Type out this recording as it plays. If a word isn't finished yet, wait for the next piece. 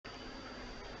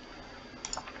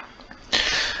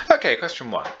Okay, question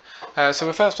 1. So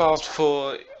we're first asked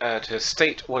for to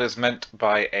state what is meant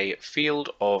by a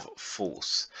field of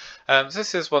force. So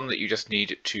this is one that you just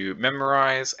need to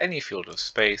memorize. Any field of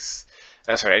space,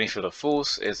 any field of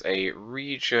force is a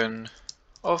region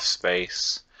of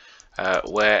space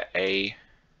where a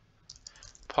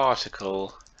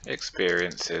particle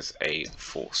experiences a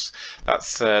force.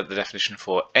 That's the definition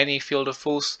for any field of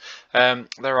force. There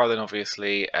are then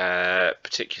obviously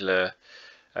particular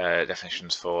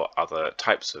definitions for other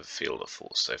types of field of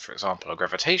force. So, for example, a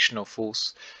gravitational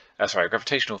field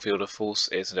of force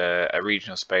is a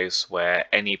region of space where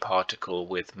any particle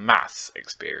with mass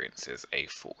experiences a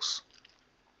force.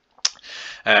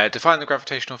 Define the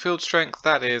gravitational field strength.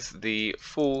 That is the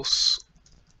force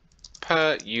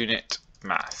per unit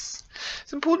mass.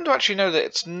 It's important to actually know that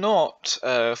it's not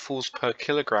force per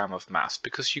kilogram of mass,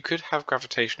 because you could have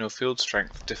gravitational field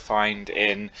strength defined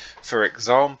in, for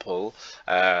example,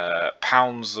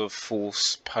 pounds of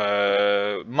force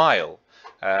per mile.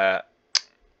 You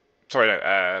couldn't.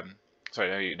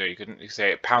 You could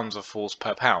say pounds of force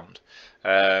per pound.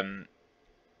 So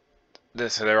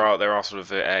there are sort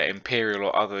of imperial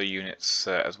or other units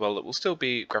as well that will still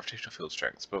be gravitational field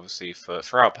strengths, but obviously for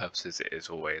our purposes it is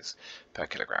always per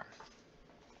kilogram.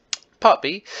 Part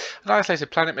B, an isolated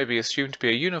planet may be assumed to be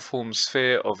a uniform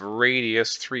sphere of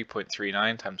radius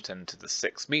 3.39 times 10 to the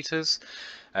 6 meters.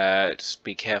 Just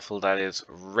be careful, that is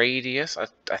radius. I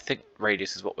think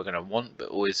radius is what we're going to want, but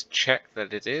always check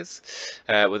that it is.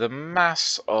 With a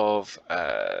mass of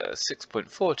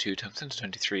 6.42 times 10 to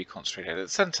 23 concentrated at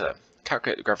the center.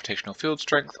 Calculate the gravitational field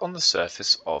strength on the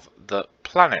surface of the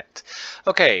planet.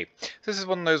 Okay, this is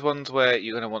one of those ones where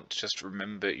you're going to want to just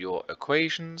remember your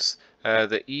equations.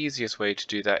 The easiest way to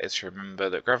do that is to remember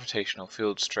that gravitational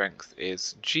field strength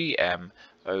is Gm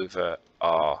over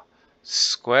r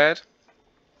squared.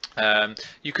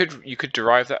 You could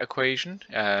derive that equation.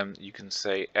 You can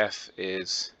say F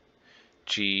is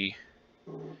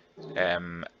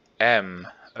Gm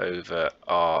over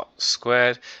r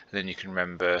squared, and then you can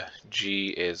remember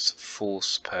G is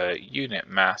force per unit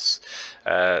mass,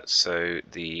 so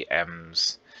the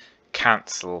m's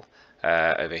cancel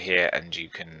over here, and you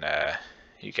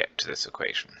get to this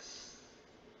equation.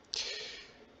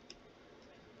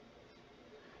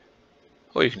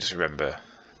 Or you can just remember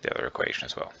the other equation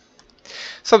as well.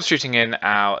 Substituting in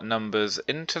our numbers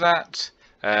into that,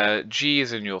 G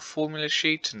is in your formula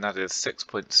sheet, and that is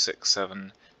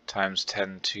 6.67 times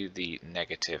 10 to the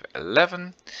negative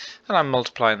 11, and I'm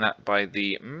multiplying that by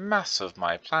the mass of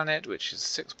my planet, which is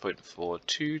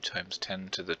 6.42 times 10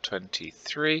 to the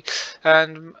 23,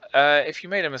 and if you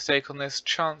made a mistake on this,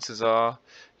 chances are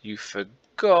you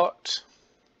forgot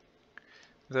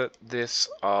that this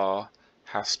r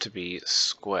has to be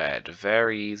squared.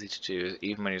 Very easy to do,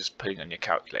 even when you're just putting it on your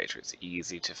calculator, it's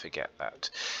easy to forget that.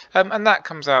 And that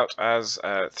comes out as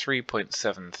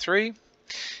 3.73.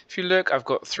 If you look, I've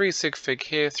got 3 sig fig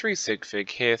here, 3 sig fig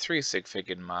here, 3 sig fig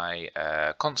in my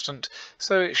constant,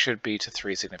 so it should be to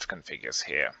 3 significant figures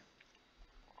here.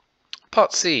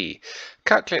 Part C.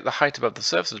 Calculate the height above the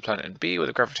surface of the planet in B where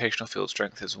the gravitational field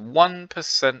strength is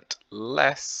 1%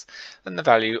 less than the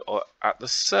value at the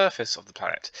surface of the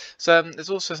planet. So there's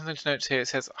also something to note here. It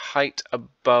says height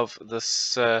above the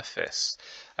surface,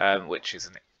 which is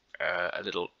a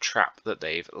little trap that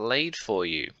they've laid for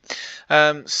you.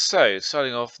 So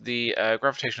starting off, the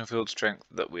gravitational field strength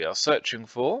that we are searching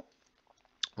for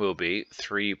will be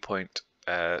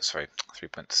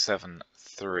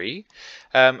 3.73,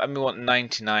 and we want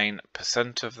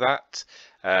 99% of that,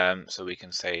 so we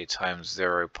can say times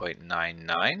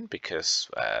 0.99, because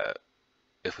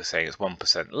if we're saying it's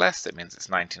 1% less, it means it's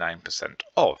 99%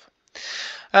 of.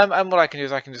 And what I can do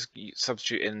is I can just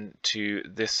substitute into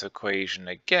this equation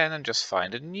again and just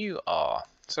find a new r.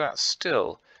 So that's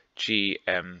still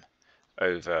Gm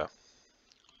over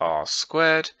r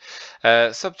squared.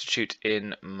 Substitute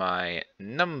in my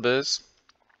numbers,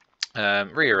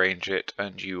 rearrange it,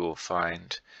 and you will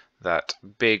find that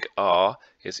big R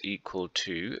is equal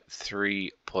to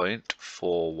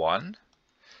 3.41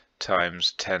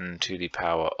 times 10 to the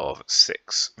power of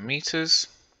 6 meters.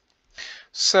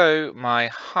 So my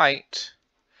height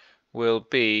will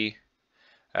be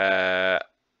R1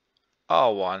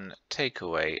 take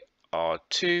away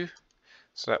R2,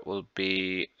 so that will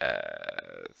be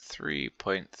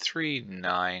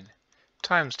 3.39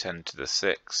 times 10 to the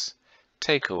 6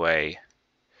 take away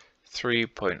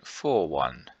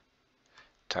 3.41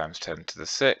 times 10 to the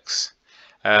 6,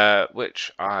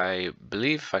 which I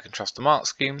believe, if I can trust the mark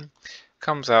scheme,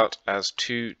 comes out as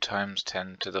 2 times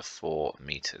 10 to the 4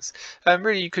 meters.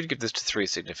 Really, you could give this to 3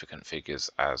 significant figures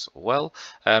as well,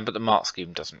 but the mark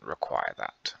scheme doesn't require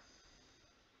that.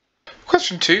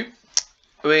 Question 2.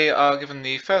 We are given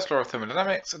the first law of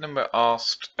thermodynamics, and then we're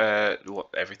asked what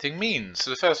everything means. So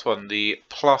the first one, the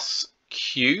plus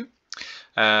Q.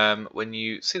 When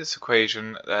you see this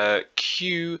equation,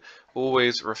 Q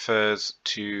always refers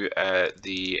to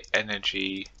the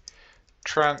energy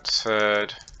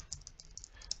transferred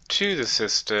to the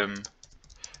system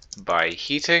by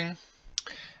heating,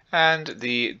 and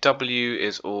the W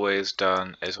is always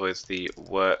the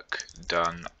work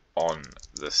done on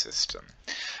the system.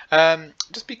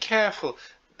 Just be careful.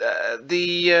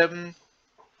 The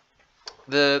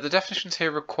definitions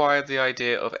here require the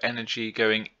idea of energy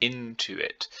going into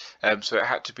it. So it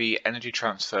had to be energy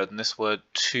transferred, and this word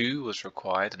to was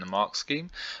required in the mark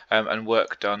scheme, and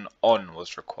work done on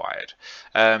was required.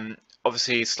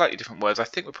 Obviously, slightly different words. I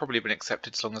think would probably have been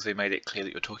accepted as long as they made it clear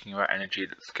that you're talking about energy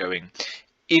that's going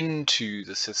into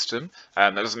the system.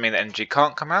 That doesn't mean that energy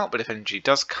can't come out, but if energy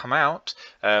does come out,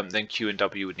 then Q and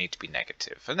W would need to be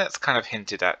negative. And that's kind of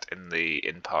hinted at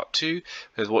in part 2,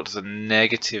 because what does a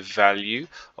negative value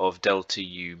of delta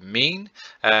U mean?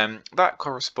 That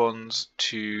corresponds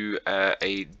to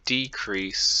a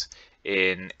decrease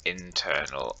in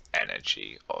internal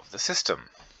energy of the system.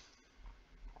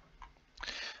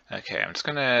 Okay, I'm just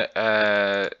going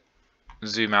to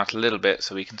zoom out a little bit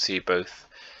so we can see both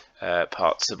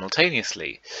parts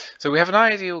simultaneously. So we have an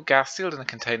ideal gas sealed in a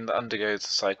container that undergoes the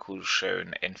cycle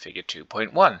shown in figure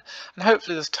 2.1, and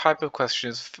hopefully this type of question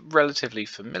is relatively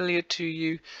familiar to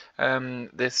you.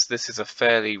 This is a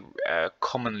fairly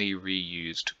commonly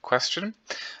reused question.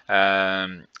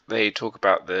 They talk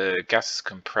about the gas is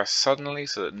compressed suddenly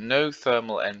so that no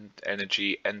thermal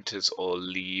energy enters or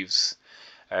leaves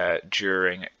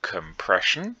during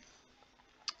compression.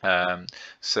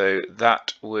 So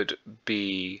that would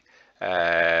be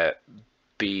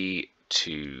B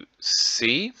to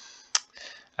C.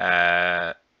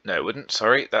 No, it wouldn't.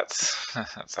 Sorry, that's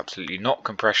absolutely not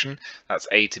compression. That's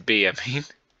A to B, I mean.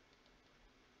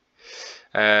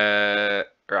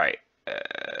 Right.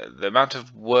 The amount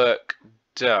of work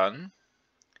done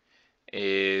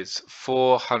is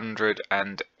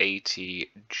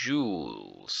 480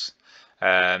 joules.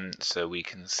 So we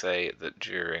can say that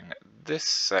during this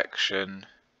section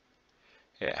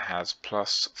it has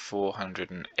plus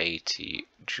 480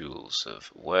 joules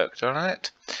of work done on it.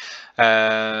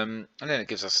 And then it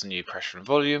gives us the new pressure and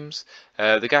volumes.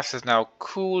 The gas is now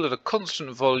cooled at a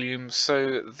constant volume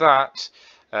so that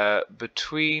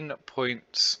between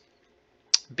points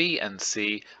B and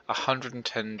C,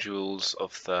 110 joules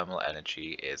of thermal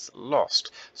energy is lost.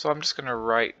 So I'm just going to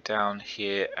write down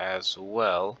here as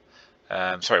well.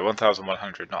 Sorry,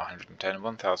 1,100, not 110,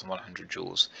 1,100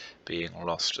 joules being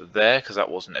lost there, because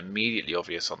that wasn't immediately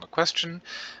obvious on the question.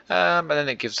 And then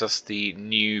it gives us the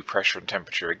new pressure and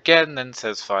temperature again, then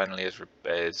says finally is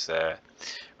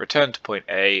return to point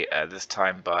A, this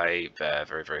time by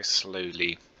very, very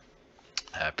slowly,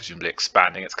 presumably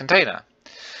expanding its container.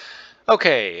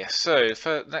 Okay, so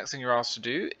the next thing you're asked to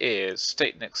do is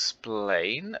state and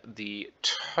explain the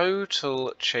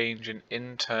total change in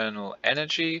internal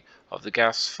energy of the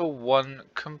gas for one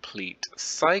complete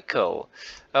cycle.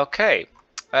 Okay,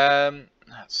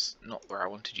 that's not where I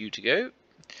wanted you to go.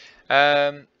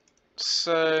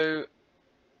 So,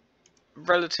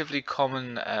 relatively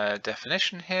common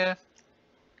definition here.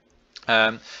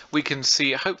 We can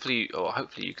see, hopefully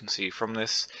you can see from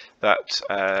this that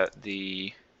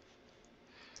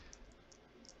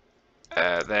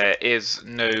there is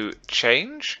no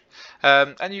change,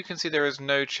 and you can see there is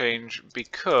no change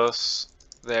because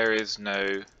there is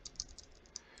no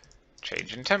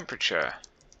change in temperature.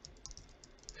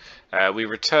 We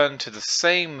return to the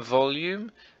same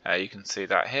volume, you can see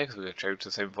that here because we go to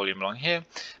the same volume along here,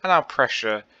 and our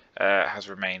pressure has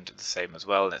remained the same as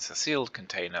well, and it's a sealed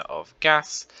container of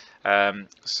gas.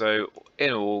 So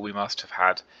in all we must have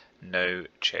had no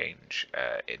change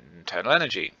in internal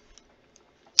energy.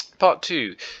 Part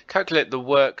 2. Calculate the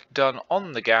work done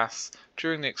on the gas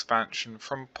during the expansion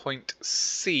from point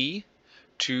C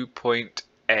to point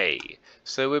A.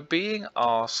 So we're being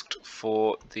asked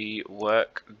for the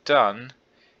work done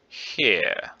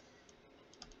here.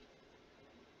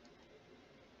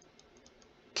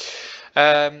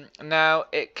 Now,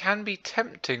 it can be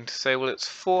tempting to say, well, it's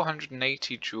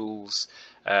 480 joules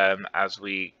as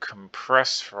we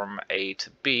compress from A to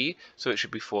B, so it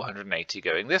should be 480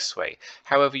 going this way.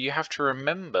 However, you have to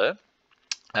remember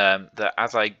that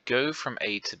as I go from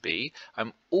A to B,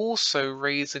 I'm also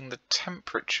raising the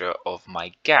temperature of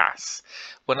my gas.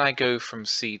 When I go from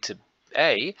C to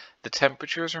A, the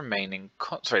temperature is remaining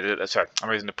sorry, I'm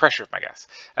raising the pressure of my gas.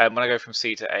 When I go from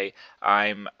C to A,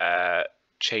 I'm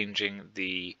changing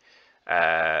the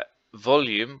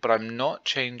volume, but I'm not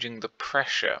changing the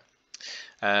pressure.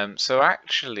 So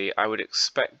actually I would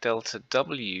expect delta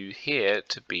W here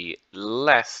to be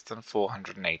less than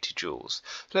 480 joules.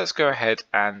 So let's go ahead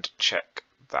and check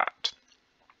that.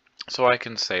 So I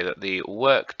can say that the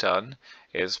work done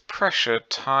is pressure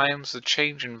times the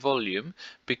change in volume,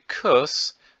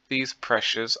 because these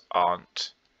pressures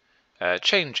aren't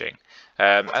changing.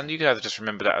 And you can either just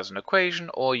remember that as an equation,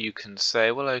 or you can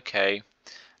say, well, okay,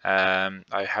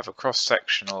 I have a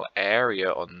cross-sectional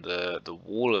area on the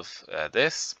wall of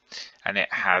this, and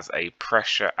it has a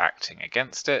pressure acting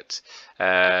against it.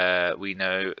 We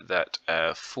know that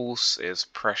force is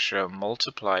pressure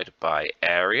multiplied by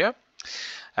area,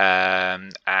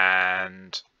 and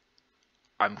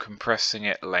I'm compressing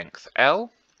it length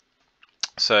L.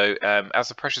 So as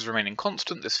the pressure is remaining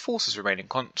constant, this force is remaining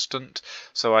constant,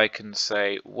 so I can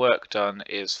say work done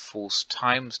is force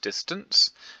times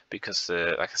distance, because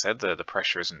like I said, the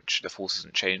pressure isn't, the force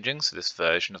isn't changing, so this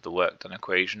version of the work done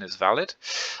equation is valid.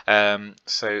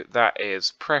 So that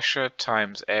is pressure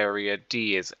times area,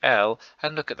 D is L,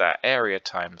 and look at that, area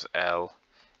times L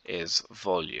is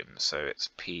volume, so it's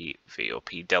PV, or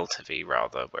P delta V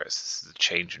rather, whereas this is the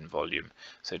change in volume.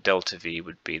 So delta V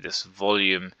would be this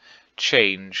volume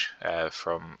change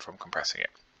from compressing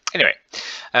it. Anyway,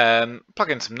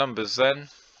 plug in some numbers then.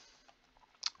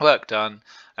 Work done.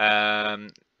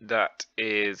 That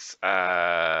is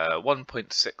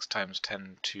 1.6 times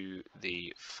 10 to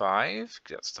the 5.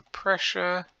 That's the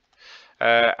pressure.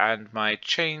 And my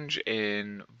change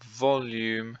in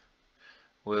volume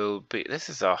will be, this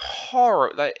is a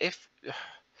horror, like if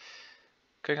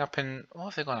going up in, what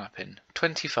have they gone up in?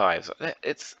 25.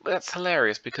 That's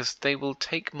hilarious, because they will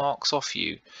take marks off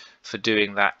you for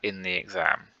doing that in the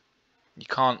exam. You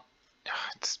can't,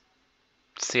 it's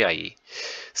CIE.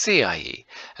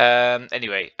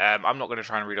 Anyway, I'm not going to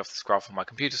try and read off this graph on my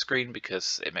computer screen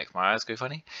because it makes my eyes go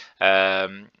funny.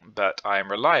 But I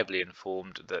am reliably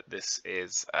informed that this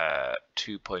is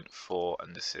 2.4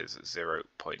 and this is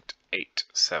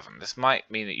 0.87. This might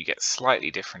mean that you get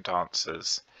slightly different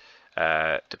answers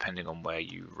depending on where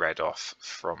you read off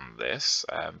from this,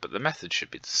 but the method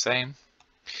should be the same,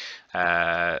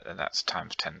 and that's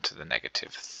times 10 to the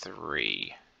negative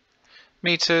 3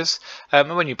 meters.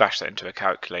 And when you bash that into a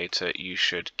calculator, you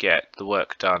should get the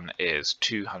work done is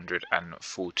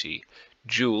 240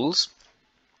 joules.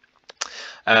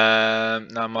 Now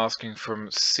I'm asking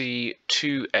from C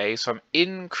to A, so I'm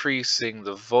increasing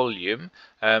the volume.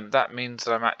 That means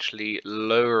that I'm actually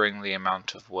lowering the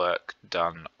amount of work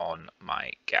done on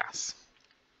my gas.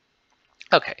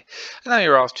 Okay, and now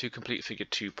you're asked to complete figure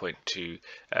 2.2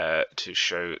 to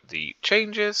show the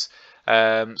changes.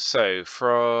 So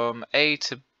from A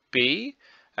to B,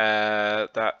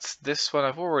 that's this one.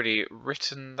 I've already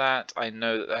written that. I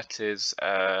know that that is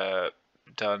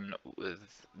done with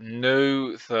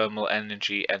no thermal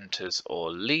energy enters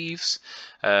or leaves,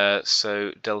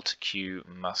 so delta Q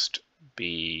must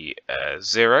be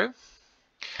 0.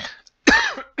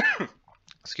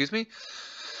 Excuse me.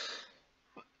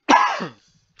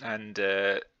 And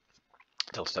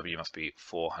delta W must be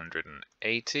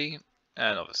 480,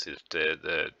 and obviously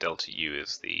the delta U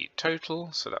is the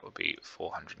total, so that would be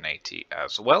 480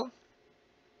 as well.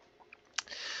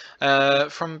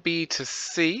 From B to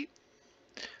C,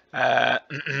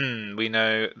 we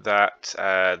know that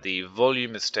the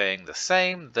volume is staying the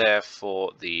same,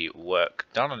 therefore the work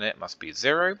done on it must be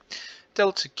 0.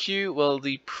 Delta Q, well,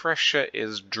 the pressure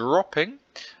is dropping,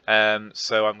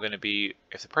 so I'm going to be,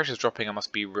 if the pressure is dropping, I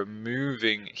must be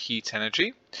removing heat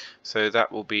energy, so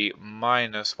that will be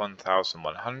minus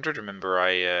 1100. Remember,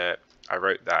 I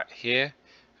wrote that here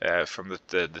from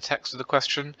the text of the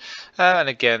question, and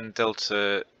again,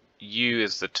 delta U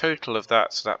is the total of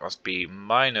that, so that must be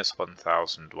minus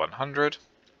 1100.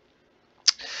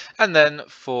 And then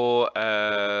for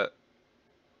the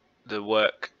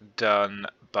work done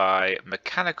by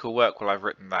mechanical work, well, I've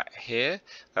written that here,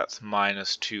 that's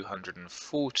minus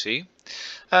 240.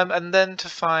 And then to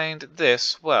find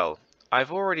this, well,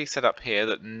 I've already set up here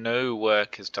that no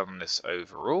work is done on this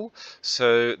overall,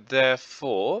 so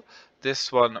therefore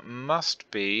this one must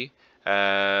be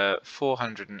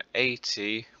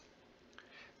 480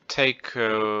 it's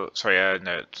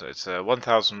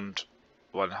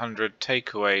 1100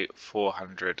 take away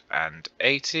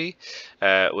 480,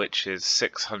 which is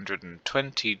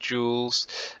 620 joules,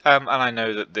 and I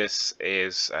know that this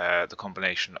is the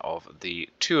combination of the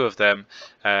two of them,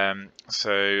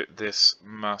 so this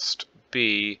must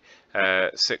be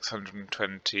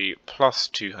 620 plus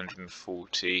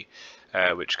 240,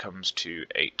 which comes to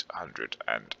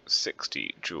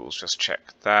 860 joules. Just check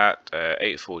that.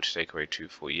 840 take away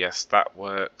 240. Yes, that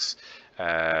works.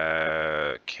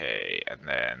 Okay, and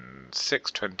then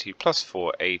 620 plus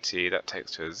 480, that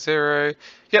takes to a 0.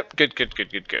 Yep, good.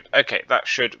 Okay, that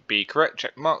should be correct.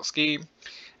 Check mark scheme,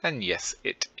 and yes,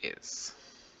 it is.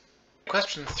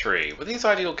 Question 3. With these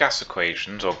ideal gas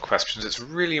equations or questions, it's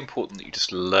really important that you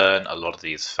just learn a lot of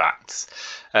these facts.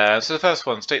 So the first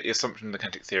one, state the assumption in the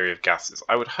kinetic theory of gases.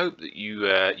 I would hope that you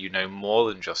you know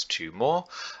more than just 2 more.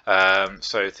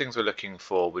 So things we're looking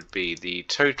for would be the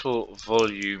total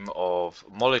volume of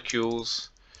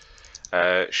molecules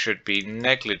should be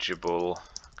negligible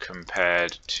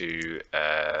compared to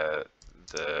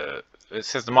it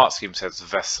says the mark scheme says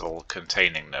vessel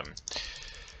containing them.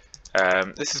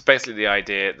 This is basically the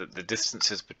idea that the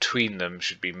distances between them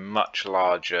should be much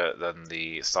larger than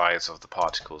the size of the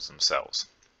particles themselves.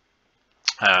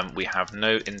 We have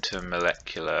no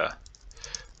intermolecular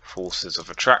forces of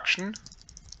attraction.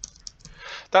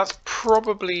 That's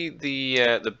probably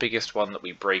the biggest one that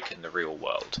we break in the real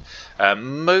world.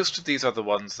 Most of these other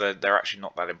ones, they're actually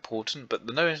not that important, but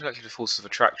the no intermolecular forces of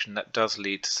attraction, that does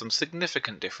lead to some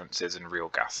significant differences in real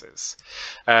gases.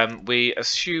 We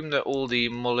assume that all the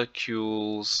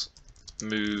molecules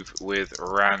move with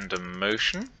random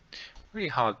motion. Really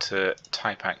hard to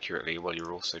type accurately while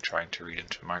you're also trying to read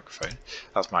into a microphone.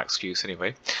 That's my excuse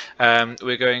anyway.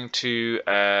 We're going to,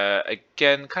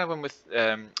 again, kind of one with,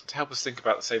 to help us think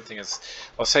about the same thing as,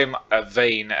 or same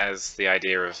vein as the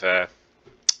idea of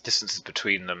distances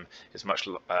between them is much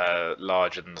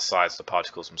larger than the size of the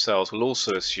particles themselves. We'll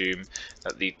also assume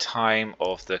that the time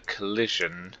of the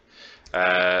collision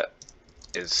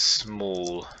is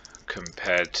small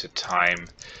compared to time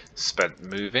spent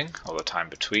moving, or the time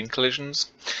between collisions,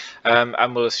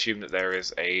 and we'll assume that there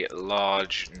is a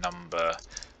large number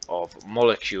of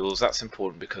molecules. That's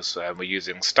important because we're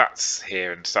using stats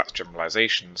here and stats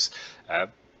generalizations,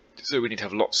 so we need to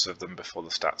have lots of them before the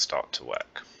stats start to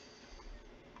work.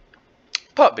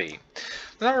 Part B.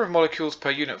 The number of molecules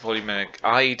per unit volume in an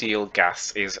ideal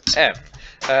gas is m.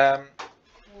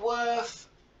 Worth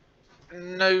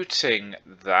noting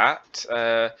that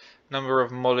number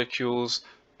of molecules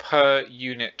per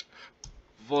unit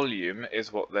volume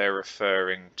is what they're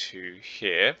referring to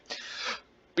here,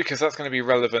 because that's going to be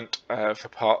relevant for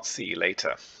part C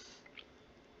later.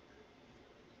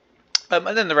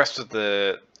 And then the rest of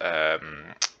the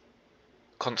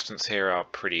constants here are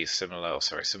pretty similar, or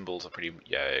sorry, symbols are pretty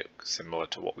similar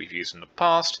to what we've used in the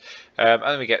past. And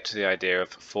then we get to the idea of,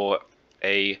 for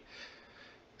a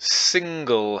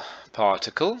single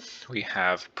particle, we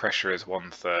have pressure is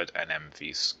 1/3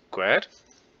 nmv squared.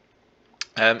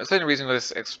 Explain the reason why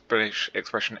this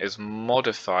expression is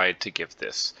modified to give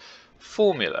this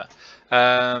formula.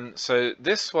 So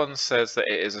this one says that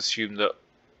it is assumed that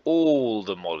all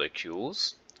the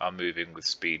molecules are moving with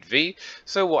speed v.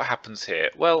 So what happens here?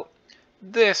 Well,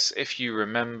 this, if you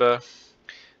remember,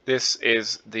 this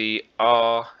is the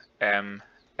RMS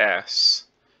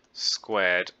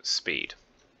squared speed.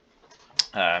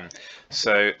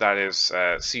 So that is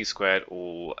c squared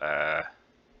all.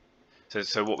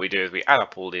 So what we do is we add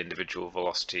up all the individual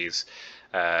velocities,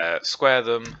 square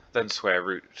them, then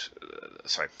square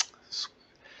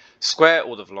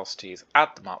all the velocities,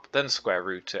 add them up, then square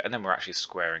root it, and then we're actually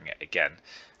squaring it again.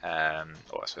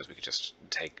 Or I suppose we could just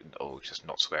just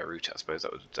not square root it. I suppose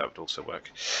that would also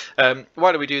work.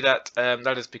 Why do we do that?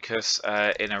 That is because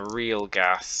in a real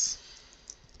gas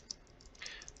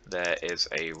there is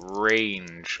a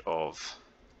range of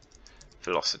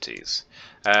velocities.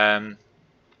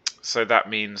 So that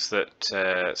means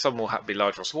that some will be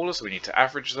larger or smaller, so we need to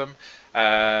average them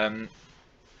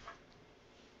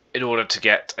in order to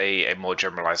get a more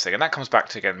generalized thing. And that comes back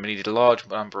to, again, we need a large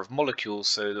number of molecules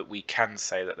so that we can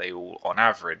say that they all, on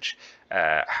average,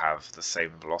 have the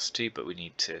same velocity, but we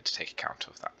need to take account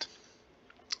of that.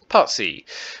 Part C.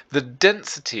 The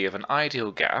density of an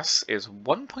ideal gas is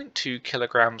 1.2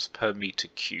 kilograms per meter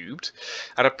cubed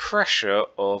at a pressure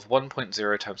of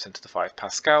 1.0 times 10 to the 5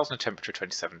 pascals and a temperature of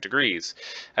 27 degrees.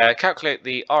 Calculate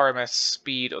the RMS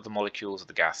speed of the molecules of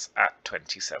the gas at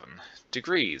 27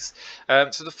 degrees.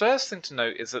 So the first thing to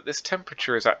note is that this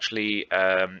temperature is actually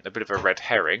a bit of a red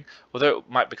herring. Although it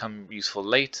might become useful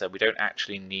later, we don't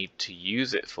actually need to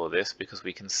use it for this because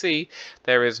we can see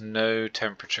there is no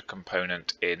temperature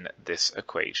component in this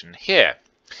equation here.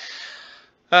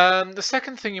 The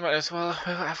second thing you might notice, well,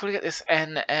 I've got to get this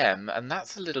nm, and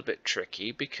that's a little bit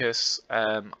tricky because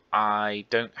I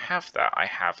don't have that. I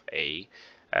have a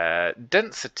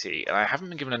density, and I haven't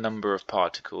been given a number of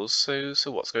particles,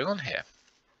 so what's going on here?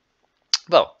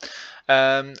 Well,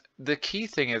 the key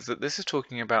thing is that this is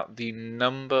talking about the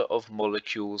number of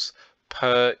molecules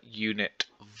per unit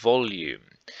volume.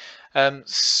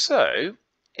 So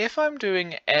if I'm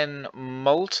doing n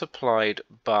multiplied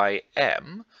by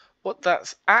m, what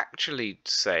that's actually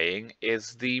saying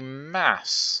is the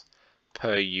mass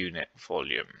per unit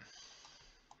volume.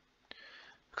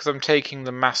 Because I'm taking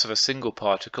the mass of a single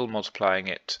particle, multiplying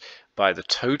it by the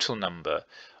total number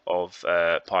of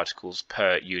particles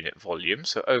per unit volume.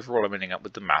 So overall I'm ending up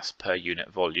with the mass per unit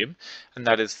volume, and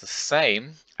that is the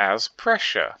same as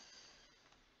pressure.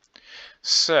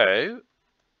 So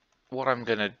what I'm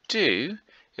going to do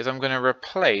is I'm going to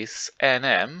replace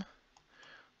Nm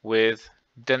with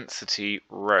density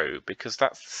rho, because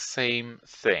that's the same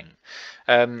thing.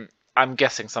 I'm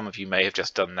guessing some of you may have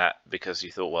just done that because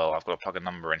you thought, well, I've got to plug a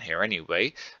number in here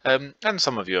anyway, and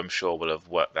some of you, I'm sure, will have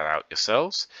worked that out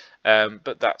yourselves,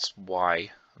 but that's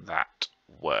why that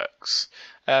works.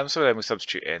 So then we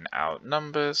substitute in our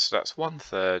numbers, so that's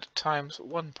 1/3 times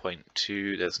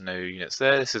 1.2, there's no units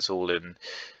there, this is all in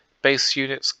base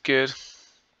units, good.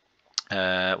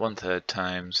 1/3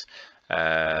 times,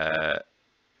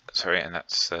 sorry, and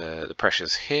that's the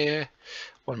pressures here.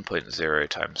 1.0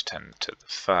 times 10 to the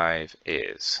 5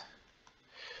 is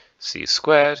c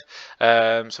squared.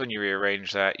 So when you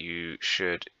rearrange that, you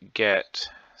should get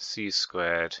c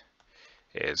squared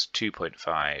is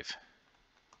 2.5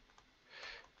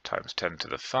 times 10 to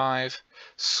the 5.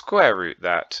 Square root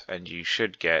that, and you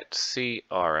should get c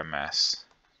RMS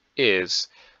is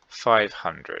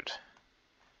 500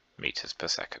 meters per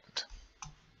second.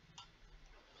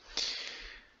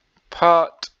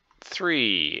 Part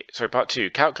 2.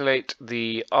 Calculate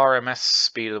the RMS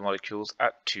speed of the molecules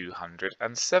at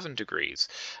 207 degrees.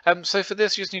 So for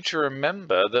this, you just need to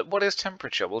remember that what is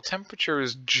temperature? Well, temperature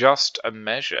is just a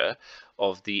measure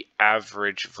of the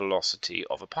average velocity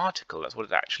of a particle. That's what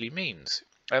it actually means.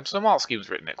 So the mark scheme's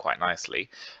written it quite nicely.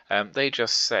 They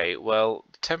just say, well,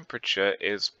 temperature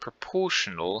is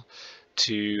proportional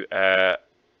to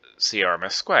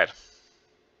CRMS squared.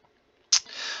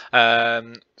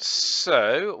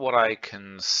 So what I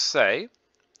can say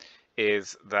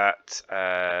is that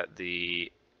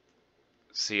the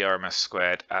CRMS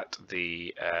squared at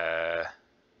the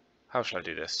how shall I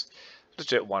do this? Let's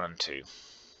do it 1 and 2.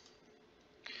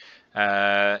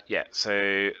 Yeah,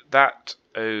 so that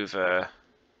over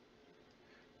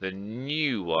the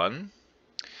new one,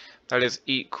 that is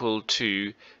equal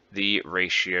to the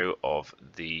ratio of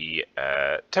the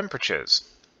temperatures.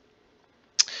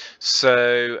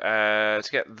 So to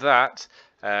get that,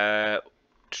 I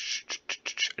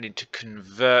need to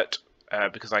convert,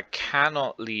 because I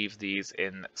cannot leave these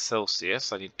in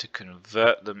Celsius, I need to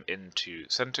convert them into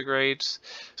centigrades,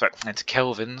 sorry, into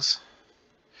kelvins.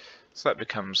 So that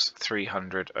becomes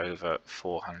 300 over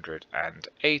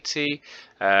 480.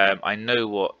 I know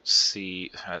what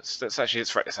C, let's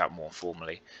write this out more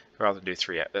formally. Rather than do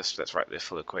 3, let's write the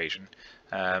full equation.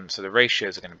 So the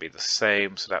ratios are going to be the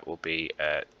same, so that will be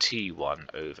T1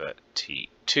 over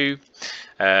T2.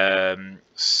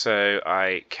 So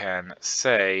I can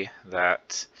say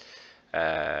that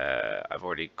I've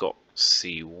already got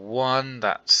C1,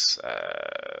 that's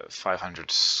 500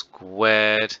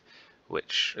 squared,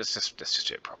 which, let's just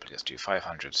do it properly, let's do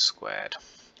 500 squared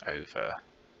over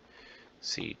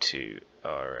C2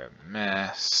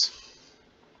 RMS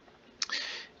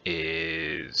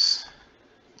is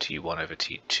T1 over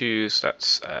T2, so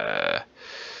that's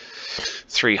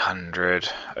 300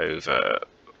 over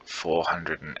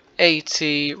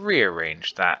 480.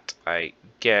 Rearrange that, I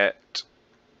get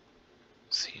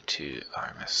C2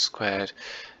 RMS squared.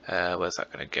 Where's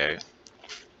that going to go?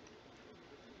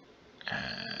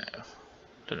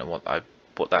 Don't know what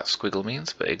that squiggle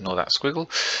means, but ignore that squiggle.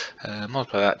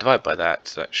 Multiply that, divide by that,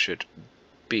 so that should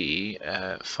be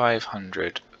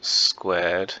 500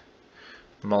 squared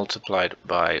multiplied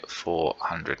by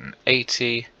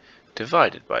 480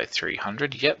 divided by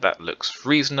 300. Yep, that looks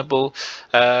reasonable.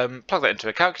 Plug that into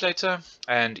a calculator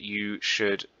and you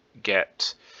should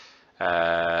get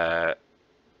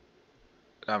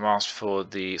I'm asked for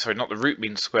the, sorry, not the root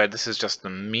mean squared, this is just the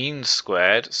mean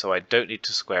squared, so I don't need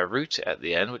to square root it at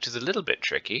the end, which is a little bit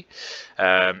tricky.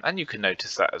 And you can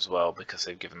notice that as well because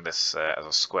they've given this as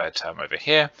a square term over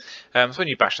here. So when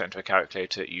you bash that into a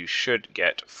calculator, you should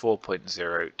get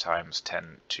 4.0 times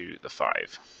 10 to the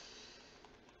 5.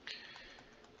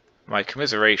 My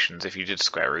commiserations if you did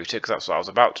square root it, because that's what I was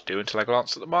about to do until I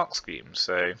glanced at the mark scheme,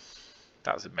 so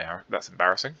that's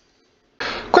embarrassing.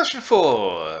 Question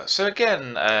 4. So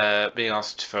again, being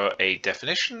asked for a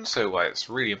definition, so why it's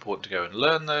really important to go and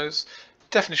learn those.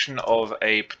 definition of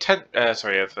a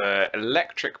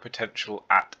electric potential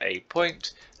at a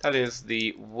point, that is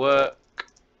the work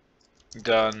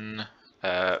done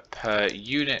per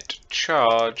unit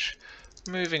charge,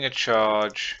 moving a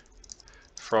charge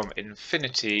from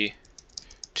infinity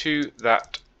to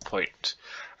that point.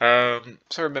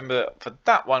 So remember, for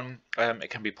that one, it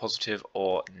can be positive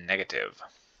or negative.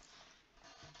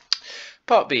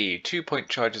 Part B, 2-point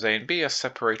charges A and B are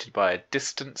separated by a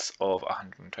distance of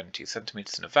 120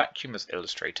 centimeters in a vacuum as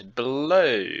illustrated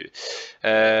below.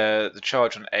 The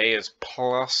charge on A is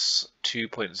plus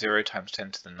 2.0 times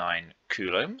 10 to the 9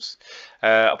 coulombs.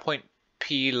 A point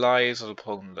P lies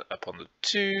upon the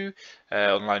two,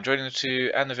 on the line joining the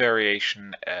two, and the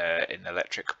variation in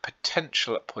electric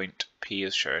potential at point P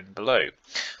is shown below.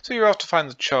 So you're asked to find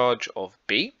the charge of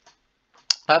B.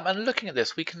 And looking at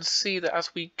this, we can see that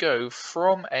as we go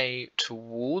from A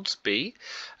towards B,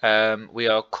 we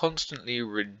are constantly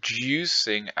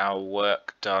reducing our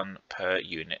work done per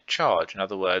unit charge. In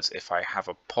other words, if I have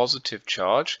a positive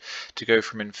charge to go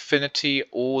from infinity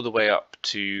all the way up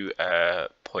to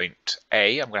point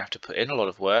A, I'm going to have to put in a lot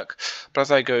of work. But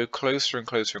as I go closer and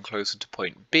closer and closer to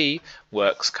point B,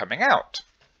 work's coming out.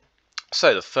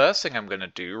 So the first thing I'm going to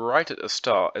do right at the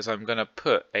start is I'm going to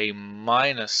put a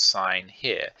minus sign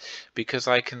here, because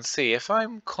I can see if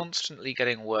I'm constantly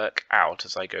getting work out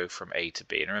as I go from A to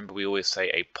B, and remember we always say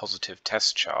a positive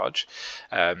test charge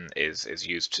is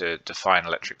used to define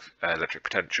electric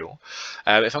potential.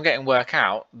 If I'm getting work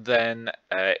out, then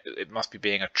it must be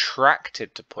being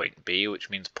attracted to point B, which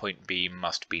means point B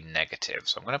must be negative.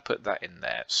 So I'm going to put that in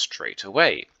there straight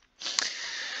away.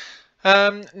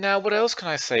 Now, what else can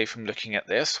I say from looking at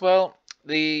this? Well,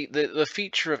 the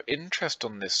feature of interest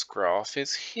on this graph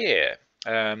is here,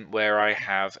 where I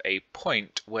have a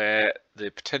point where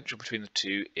the potential between the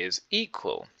two is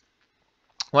equal.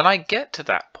 When I get to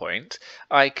that point,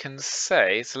 I can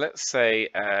say, so let's say,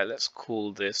 let's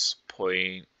call this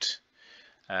point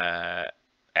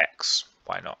X,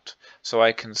 why not? So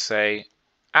I can say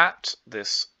at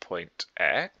this point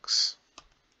X,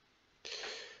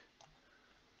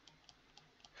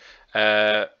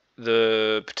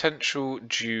 the potential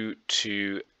due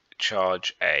to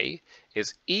charge A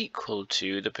is equal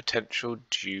to the potential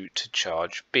due to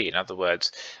charge B. In other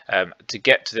words, to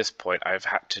get to this point, I've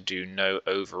had to do no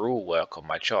overall work on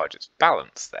my charge. It's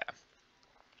balanced there.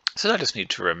 So I just need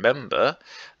to remember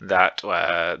that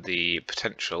the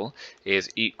potential is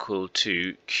equal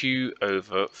to Q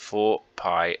over 4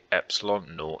 pi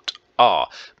epsilon naught R.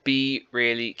 Be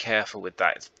really careful with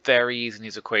that. It's very easy in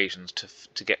these equations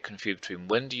to get confused between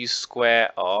when do you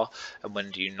square R and when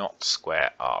do you not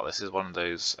square R. This is one of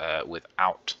those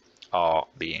without R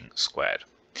being squared.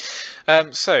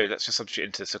 So let's just substitute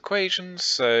into this equation.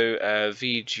 So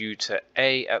V due to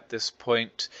A at this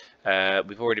point,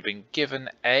 we've already been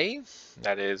given A,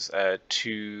 that is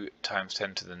 2 times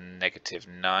 10 to the negative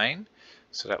 9.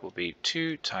 So that will be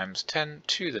 2 times 10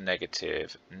 to the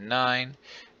negative 9.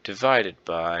 Divided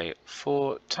by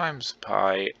 4 times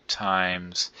pi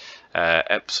times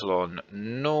epsilon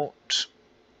naught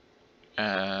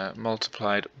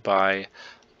multiplied by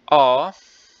R.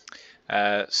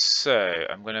 So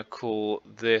I'm going to call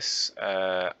this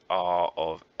R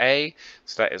of A.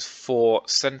 So that is 4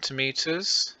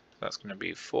 centimeters. That's going to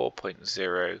be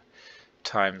 4.0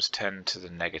 times 10 to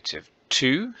the negative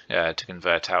 2 to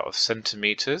convert out of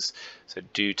centimeters. So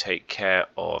do take care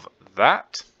of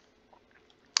that.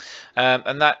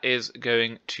 And that is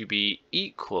going to be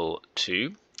equal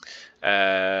to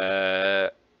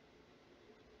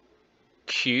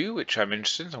Q, which I'm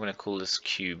interested in. So I'm going to call this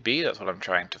QB, that's what I'm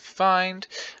trying to find,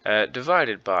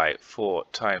 divided by 4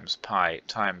 times pi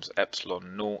times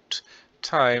epsilon naught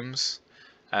times,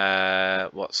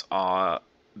 what's our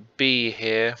B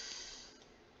here?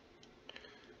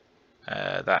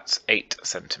 That's 8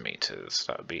 centimeters.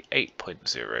 That would be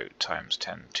 8.0 times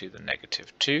 10 to the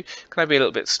negative 2. Can I be a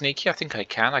little bit sneaky? I think I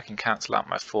can. I can cancel out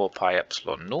my 4 pi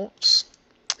epsilon naughts.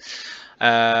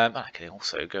 I can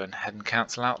also go ahead and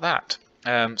cancel out that.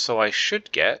 So I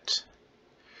should get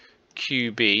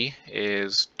QB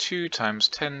is 2 times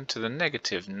 10 to the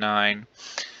negative 9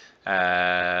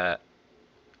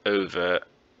 over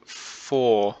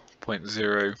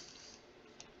 4.0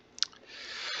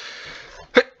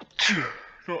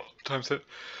 not times it.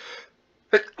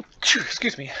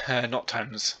 Excuse me, not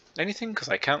times anything because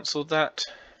I cancelled that.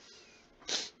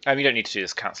 You don't need to do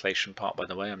this cancellation part, by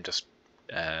the way. I'm just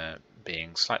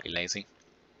being slightly lazy.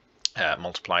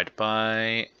 Multiplied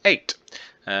by 8.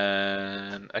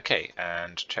 Okay,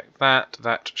 and check that.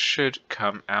 That should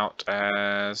come out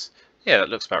as, yeah, that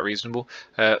looks about reasonable.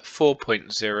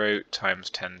 4.0 times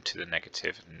 10 to the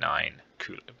negative 9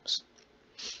 coulombs.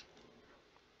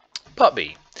 Part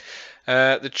B.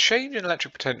 The change in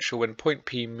electric potential when point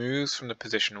P moves from the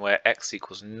position where x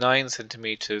equals 9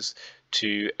 centimeters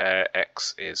to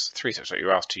x is 3 centimeters. So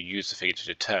you're asked to use the figure to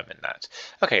determine that.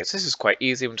 Okay, so this is quite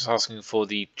easy. I'm just asking for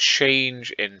the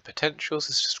change in potentials.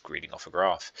 This is just reading off a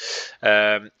graph.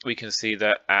 We can see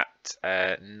that at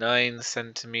 9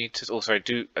 centimeters. I'm just going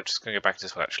to go back to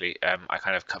this one actually. I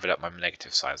kind of covered up my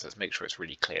negative sign, so let's make sure it's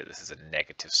really clear this is a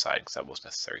negative sign because that was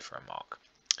necessary for a mark.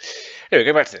 Anyway,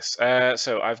 go back to this.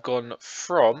 So I've gone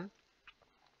from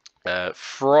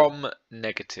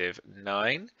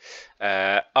 -9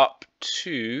 up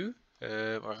to,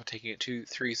 I'm taking it to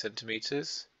 3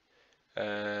 centimeters.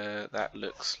 That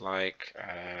looks like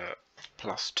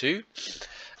 +2.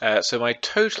 So my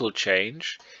total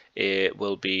change, it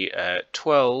will be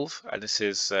 12, and this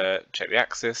is, check the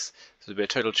axis, so there'll be a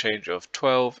total change of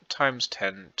 12 times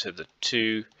 10 to the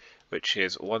 2, which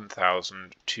is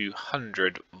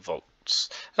 1,200 volts.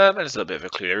 And there's a little bit of a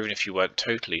clue there. Even if you weren't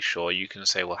totally sure, you can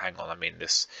say, well, hang on, I mean,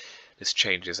 this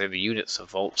changes in the units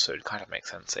of volts, so it kind of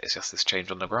makes sense that it's just this change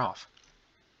on the graph.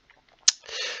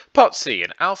 Part C,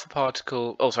 an alpha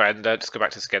particle, and just go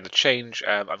back to this again, the change,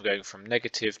 I'm going from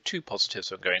negative to positive,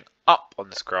 so I'm going up on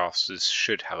this graph, so this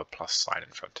should have a plus sign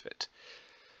in front of it.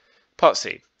 Part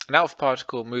C, an alpha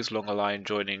particle moves along a line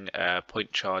joining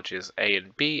point charges A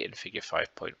and B in figure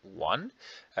 5.1.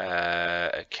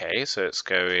 Okay, so it's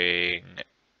going,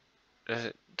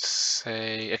 let's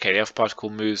say, okay, the alpha particle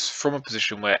moves from a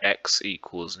position where x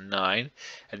equals 9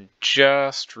 and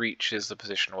just reaches the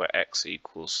position where x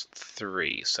equals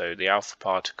 3. So the alpha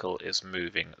particle is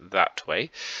moving that way.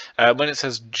 When it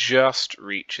says just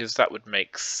reaches, that would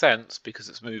make sense because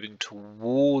it's moving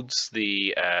towards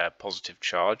the positive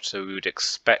charge. So we would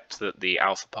expect that the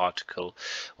alpha particle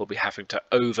will be having to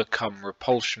overcome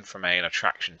repulsion from A and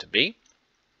attraction to B.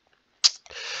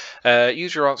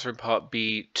 Use your answer in part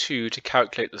B2 to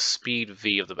calculate the speed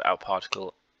v of the alpha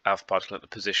particle at the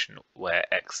position where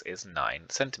x is 9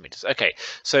 centimeters. Okay,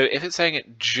 so if it's saying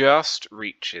it just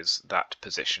reaches that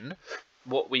position,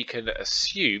 what we can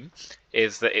assume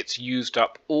is that it's used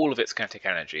up all of its kinetic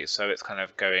energy. So it's kind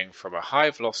of going from a high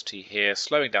velocity here,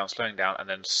 slowing down, and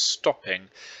then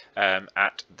stopping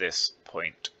at this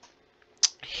point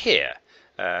here.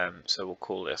 So we'll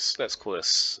call this, let's call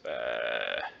this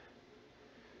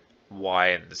Y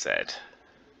and Z.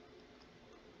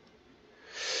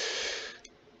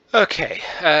 Okay,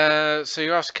 so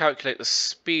you're asked to calculate the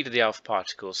speed of the alpha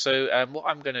particle. So what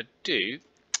I'm going to do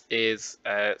is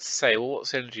say, well,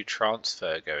 what's the energy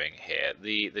transfer going here?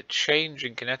 The change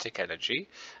in kinetic energy,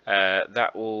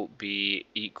 that will be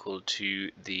equal to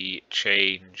the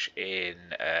change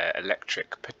in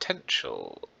electric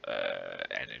potential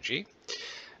energy.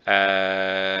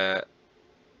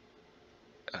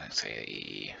 I'd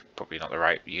say probably not the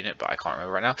right unit, but I can't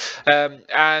remember right now.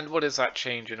 And what is that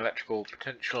change in electrical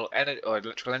potential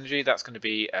electrical energy? That's going to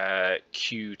be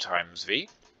Q times V.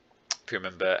 If you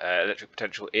remember, electric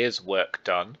potential is work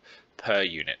done per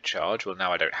unit charge. Well,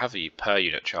 now I don't have a per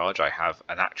unit charge. I have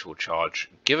an actual charge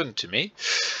given to me.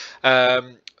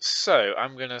 So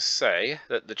I'm going to say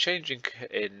that the change in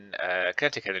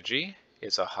kinetic energy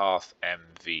is a half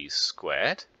mv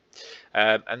squared.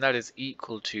 And that is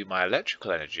equal to my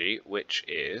electrical energy, which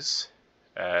is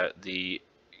the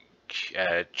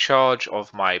charge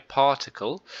of my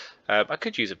particle. I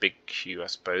could use a big Q, I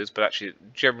suppose, but actually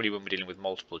generally when we're dealing with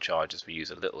multiple charges we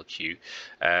use a little q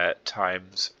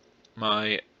times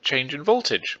my change in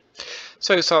voltage.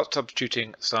 So start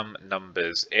substituting some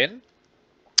numbers in.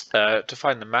 To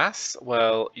find the mass,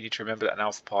 well, you need to remember that an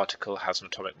alpha particle has an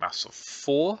atomic mass of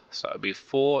 4, so it would be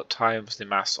 4 times the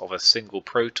mass of a single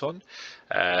proton.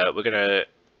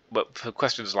 For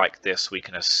questions like this, we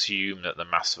can assume that the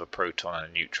mass of a proton and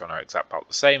a neutron are exactly about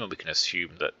the same, and we can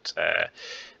assume that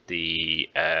the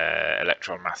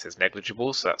electron mass is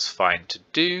negligible, so that's fine to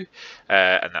do,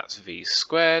 and that's v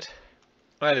squared.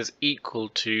 That is equal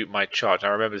to my charge.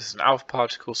 Now remember, this is an alpha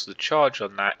particle, so the charge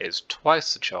on that is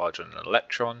twice the charge on an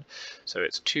electron. So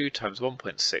it's 2 times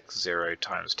 1.60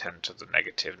 times 10 to the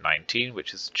negative 19,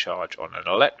 which is the charge on an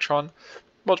electron,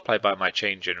 multiplied by my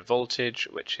change in voltage,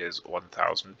 which is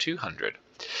 1,200.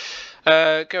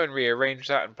 Go and rearrange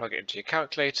that and plug it into your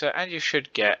calculator, and you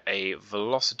should get a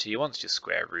velocity once you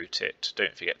square root it.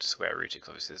 Don't forget to square root it, because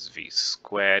obviously this is v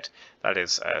squared. That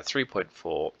is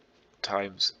 3.4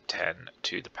 times 10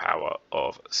 to the power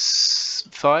of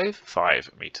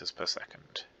 5 meters per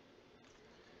second.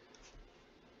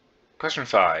 Question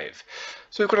 5.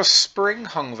 So we've got a spring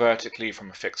hung vertically from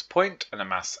a fixed point and a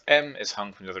mass m is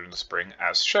hung from the other end of the spring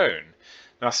as shown.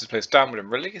 The mass is placed downward and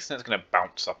released, and it's going to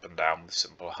bounce up and down with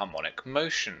simple harmonic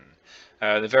motion.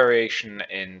 The variation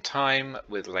in time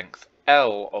with length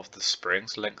L of the spring,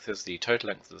 so length is the total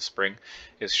length of the spring,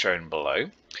 is shown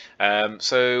below.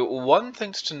 So one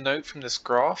thing to note from this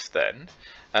graph then,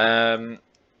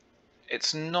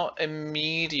 it's not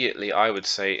immediately, I would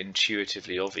say,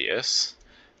 intuitively obvious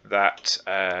that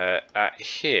at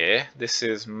here, this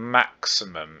is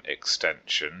maximum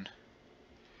extension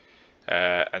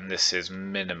and this is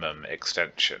minimum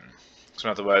extension. So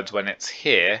in other words, when it's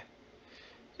here,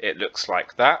 it looks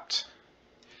like that.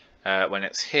 When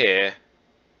it's here,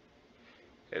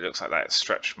 it looks like that it's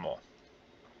stretched more.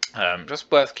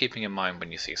 Just worth keeping in mind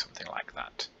when you see something like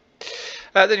that.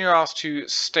 Then you're asked to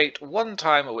state one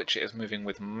time at which it is moving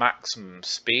with maximum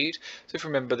speed. So if you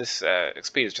remember, this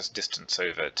speed is just distance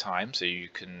over time, so you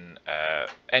can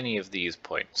any of these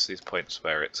points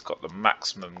where it's got the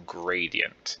maximum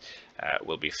gradient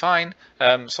will be fine.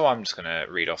 So I'm just going to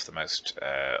read off the most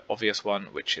obvious one,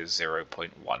 which is 0.1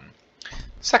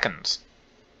 seconds.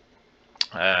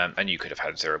 And you could have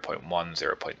had 0.1,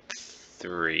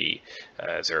 0.3,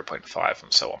 0.5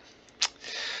 and so on.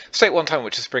 State one time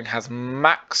which a spring has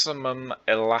maximum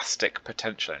elastic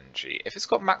potential energy. If it's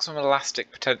got maximum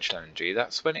elastic potential energy,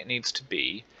 that's when it needs to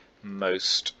be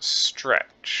most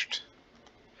stretched.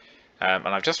 And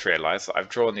I've just realised that I've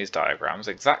drawn these diagrams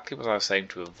exactly what I was saying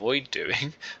to avoid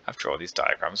doing. I've drawn these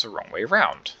diagrams the wrong way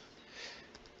round.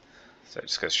 So it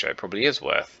just goes to show it probably is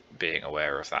worth being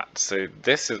aware of that. So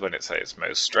this is when it's at its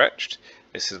most stretched.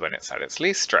 This is when it's at its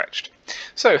least stretched.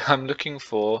 So I'm looking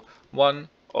for one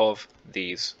of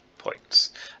these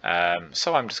points.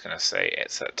 So I'm just going to say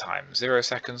it's at time 0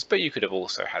 seconds, but you could have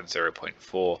also had 0.4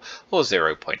 or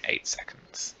 0.8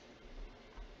 seconds.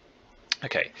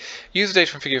 Okay, use the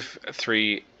data from figure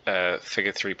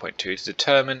 3.2 to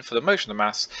determine for the motion of the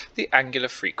mass the angular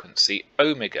frequency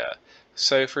omega.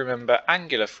 So if you remember,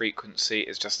 angular frequency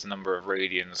is just the number of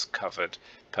radians covered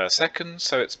per second,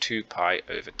 so it's 2 pi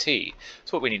over t.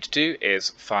 So what we need to do is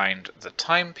find the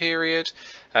time period.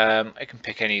 I can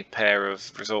pick any pair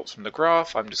of results from the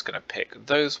graph. I'm just going to pick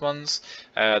those ones.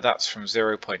 That's from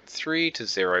 0.3 to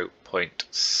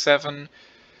 0.7,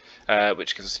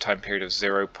 which gives us a time period of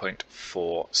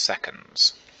 0.4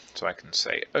 seconds. So I can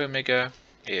say omega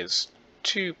is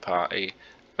 2 pi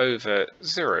over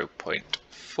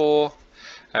 0.4,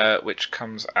 which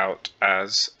comes out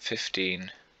as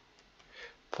 15.7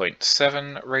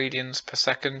 radians per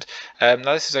second.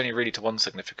 Now this is only really to one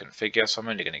significant figure, so I'm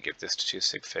only going to give this to 2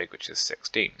 sig fig, which is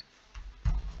 16.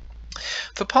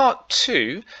 For part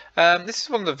 2, this is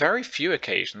one of the very few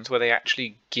occasions where they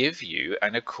actually give you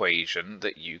an equation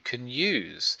that you can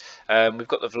use. We've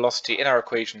got the velocity in our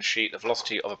equation sheet, the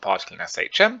velocity of a particle in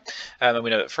SHM, and we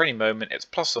know that for any moment it's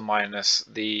plus or minus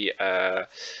the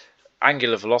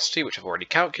angular velocity, which I've already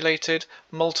calculated,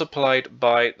 multiplied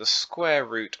by the square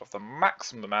root of the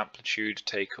maximum amplitude,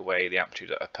 take away the amplitude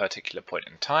at a particular point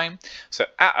in time. So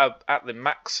at the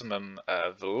maximum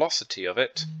velocity of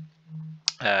it,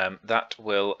 that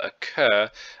will occur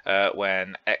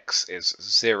when x is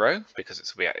 0, because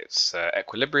it's at its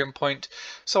equilibrium point.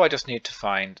 So I just need to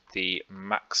find the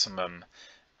maximum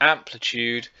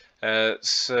amplitude.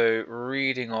 So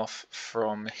reading off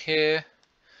from here,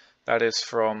 that is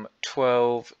from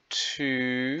 12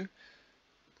 to,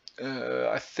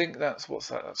 I think that's, what's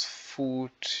that? That's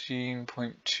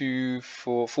 14.24,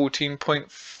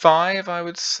 14.5, I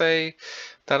would say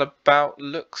that about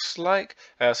looks like.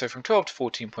 So from 12 to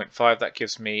 14.5, that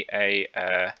gives me a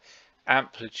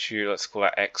amplitude, let's call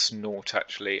that x naught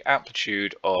actually,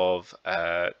 amplitude of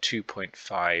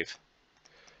 2.5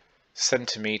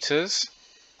 centimeters.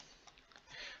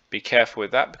 Be careful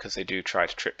with that because they do try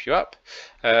to trip you up.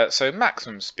 So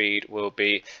maximum speed will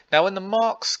be, now in the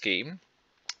mark scheme,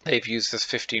 they've used this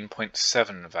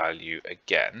 15.7 value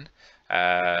again,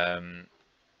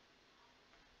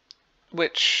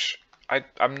 which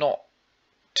I'm not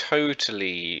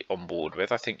totally on board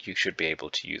with. I think you should be able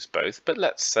to use both, but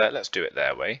let's do it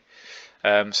their way.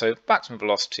 So maximum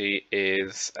velocity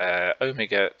is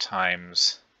omega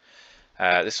times,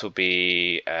 this will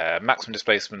be maximum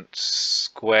displacement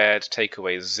squared, take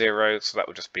away 0, so that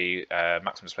would just be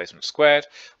maximum displacement squared,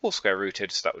 or square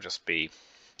rooted, so that would just be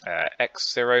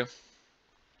x0.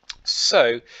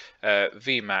 So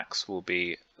Vmax will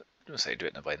be, let's say do it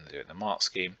in the way they do it in the mark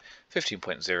scheme,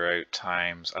 15.0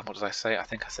 times, and what did I say? I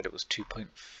think I said it was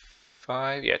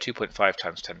 2.5, yeah, 2.5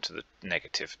 times 10 to the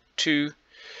negative 2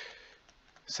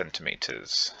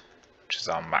 centimeters. Which is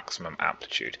our maximum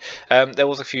amplitude. There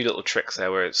was a few little tricks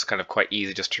there where it's kind of quite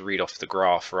easy just to read off the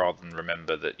graph rather than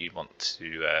remember that you want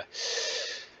to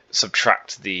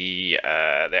subtract the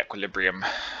equilibrium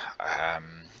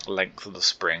length of the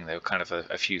spring. There were kind of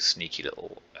a few sneaky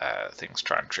little things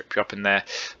trying to trip you up in there.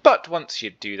 But once you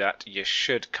do that, you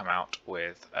should come out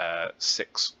with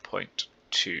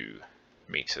 6.2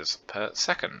 meters per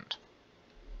second.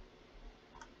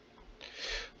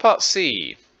 Part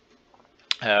C.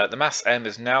 The mass M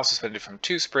is now suspended from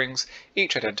 2 springs,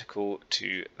 each identical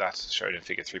to that shown in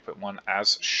figure 3.1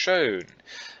 as shown.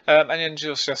 And then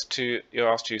you're asked to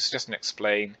suggest and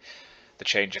explain the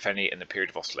change, if any, in the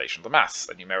period of oscillation of the mass.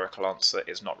 A numerical answer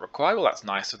is not required. Well, that's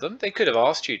nice of them. They could have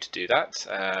asked you to do that.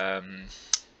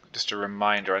 Just a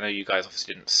reminder, I know you guys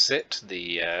obviously didn't sit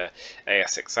the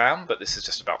AS exam, but this is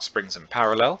just about springs in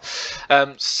parallel.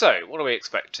 So, what are we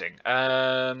expecting?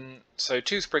 So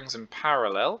 2 springs in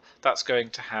parallel, that's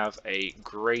going to have a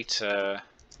greater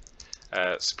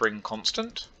spring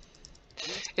constant.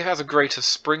 If it has a greater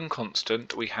spring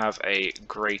constant, we have a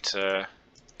greater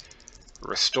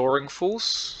restoring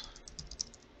force.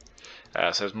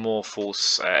 So there's more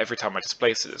force, every time I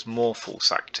displace it, there's more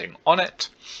force acting on it.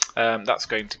 That's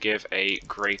going to give a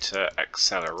greater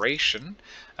acceleration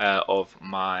of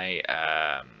my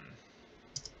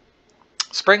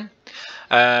spring.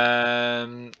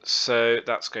 So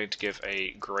that's going to give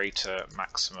a greater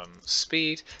maximum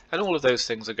speed, and all of those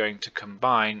things are going to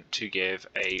combine to give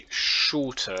a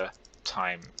shorter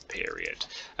time period.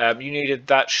 You needed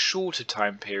that shorter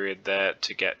time period there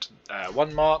to get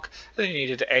 1 mark, and then you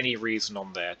needed any reason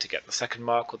on there to get the 2nd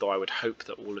mark, although I would hope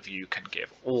that all of you can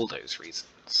give all those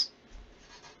reasons.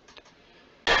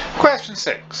 Question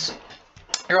 6.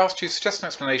 You're asked to suggest an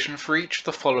explanation for each of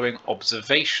the following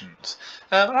observations.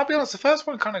 And I'll be honest, the first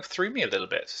one kind of threw me a little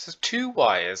bit. It says 2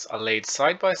 wires are laid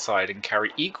side by side and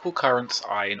carry equal currents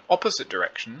I in opposite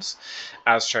directions,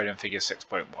 as shown in figure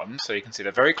 6.1, so you can see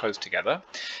they're very close together.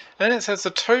 And then it says the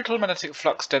total magnetic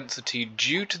flux density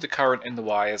due to the current in the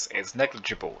wires is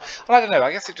negligible. Well, I don't know,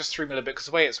 I guess it just threw me a little bit because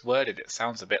the way it's worded, it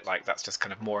sounds a bit like that's just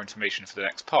kind of more information for the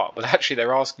next part. But actually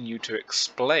they're asking you to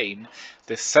explain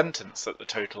this sentence that the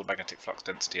total magnetic flux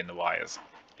density in the wires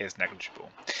is negligible.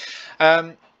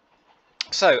 I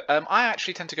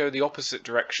actually tend to go the opposite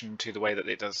direction to the way that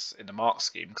it does in the mark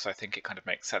scheme because I think it kind of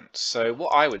makes sense. So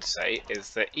what I would say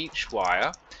is that each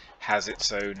wire has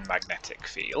its own magnetic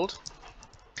field.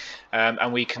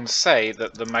 And we can say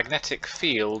that the magnetic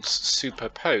fields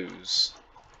superpose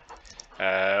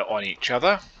on each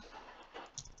other.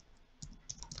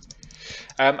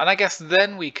 And I guess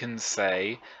then we can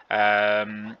say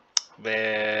the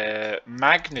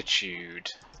magnitude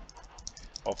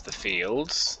of the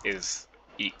fields is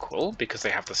equal because they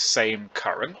have the same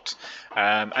current,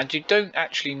 and you don't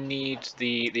actually need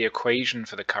the equation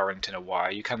for the current in a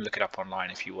wire. You can look it up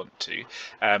online if you want to,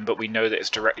 but we know that it's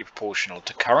directly proportional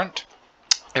to current.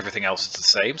 Everything else is the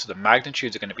same, so the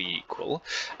magnitudes are going to be equal,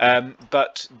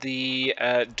 but the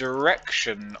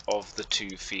direction of the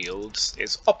 2 fields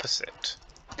is opposite.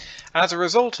 And as a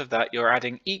result of that, you're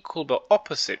adding equal but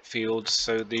opposite fields,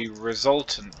 so the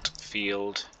resultant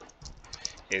field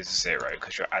is 0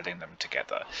 because you're adding them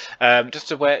together. Just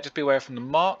be aware from the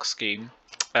mark scheme,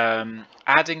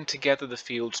 adding together the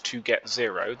fields to get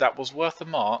 0, that was worth a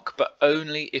mark, but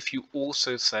only if you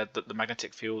also said that the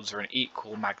magnetic fields are in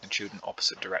equal magnitude in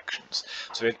opposite directions.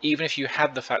 So even if you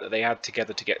had the fact that they add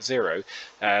together to get 0,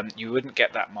 you wouldn't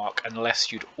get that mark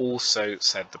unless you'd also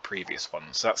said the previous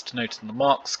one. So that's denoted in the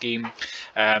mark scheme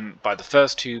by the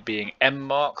first 2 being M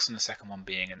marks and the second one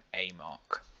being an A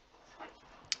mark.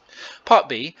 Part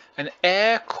B, an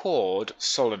air-cored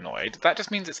solenoid, that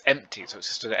just means it's empty, so it's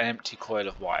just an empty coil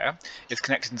of wire, is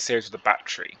connected in series with a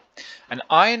battery. An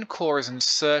iron core is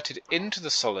inserted into the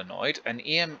solenoid,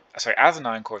 as an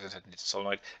iron core is inserted into the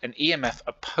solenoid, an EMF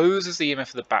opposes the EMF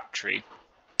of the battery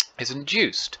is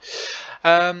induced.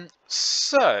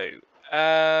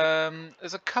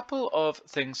 There's a couple of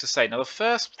things to say. Now, the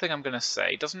first thing I'm going to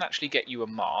say doesn't actually get you a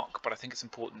mark, but I think it's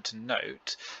important to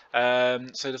note.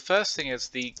 So the first thing is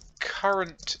the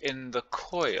current in the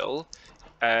coil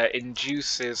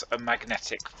induces a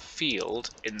magnetic field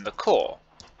in the core,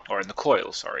 or in the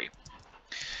coil, sorry.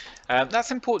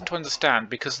 That's important to understand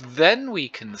because then we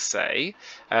can say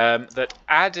that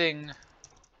adding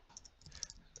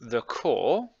the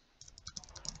core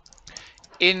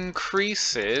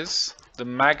increases the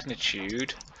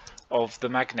magnitude of the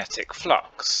magnetic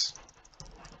flux.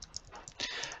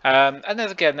 And then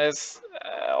again, there's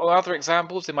other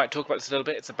examples. They might talk about this a little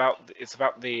bit. It's about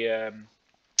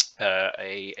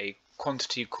a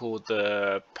quantity called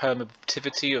the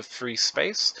permittivity of free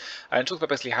space, and it talks about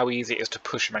basically how easy it is to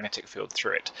push a magnetic field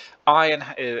through it. Iron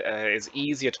is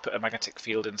easier to put a magnetic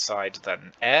field inside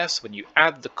than air, so when you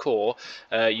add the core,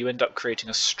 you end up creating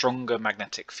a stronger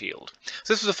magnetic field.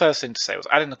 So this was the first thing to say, was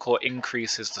adding the core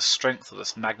increases the strength or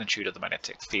the magnitude of the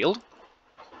magnetic field.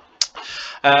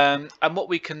 And what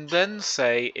we can then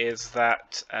say is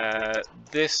that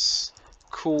this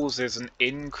causes an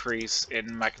increase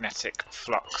in magnetic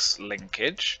flux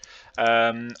linkage,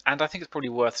 and I think it's probably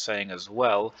worth saying as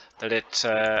well that it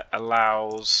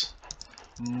allows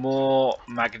more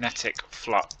magnetic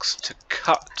flux to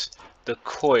cut the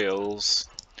coils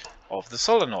of the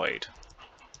solenoid.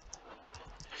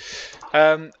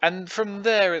 And from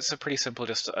there, it's a pretty simple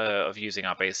just of using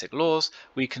our basic laws.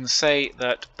 We can say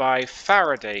that by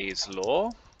Faraday's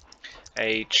law,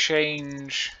 a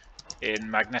change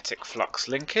in magnetic flux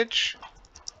linkage,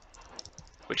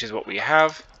 which is what we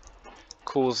have,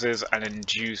 causes an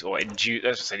induce, or induce,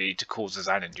 let's just say need to causes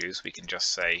and induce, we can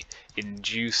just say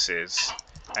induces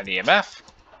an EMF.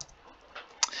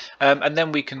 And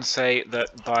then we can say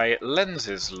that by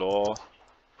Lenz's law,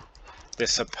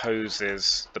 this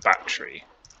opposes the battery,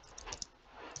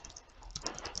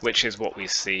 which is what we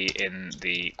see in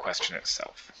the question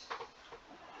itself.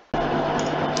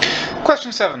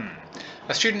 Question 7.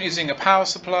 A student using a power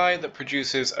supply that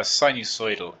produces a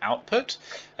sinusoidal output.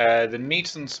 The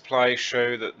meters on the supply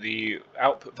show that the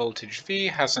output voltage V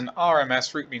has an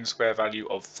RMS root mean square value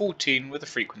of 14 with a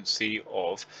frequency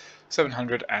of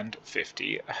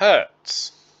 750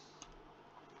 Hertz.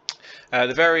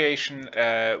 The variation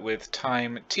with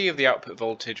time t of the output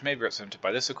voltage may be represented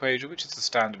by this equation, which is the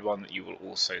standard one that you will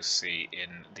also see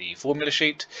in the formula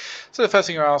sheet. So the first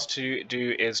thing you're asked to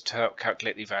do is to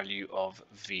calculate the value of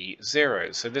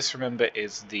V0. So this, remember,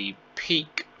 is the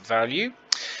peak value.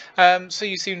 So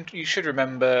you should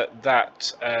remember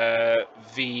that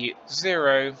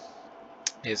V0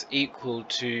 is equal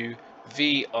to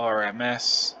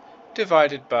VRMS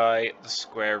divided by the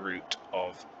square root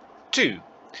of 2.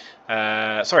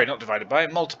 Sorry, not divided by,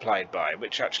 multiplied by,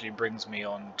 which actually brings me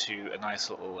on to a nice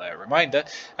little reminder.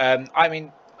 I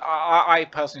mean, I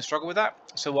personally struggle with that.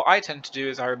 So what I tend to do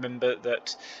is I remember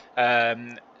that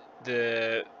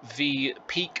the V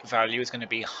peak value is going to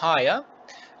be higher.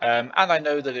 And I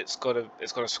know that it's got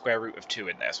a square root of 2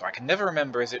 in there, so I can never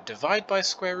remember, is it divide by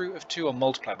square root of 2 or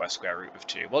multiply by square root of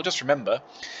 2? Well, just remember,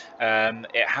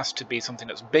 it has to be something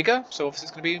that's bigger, so obviously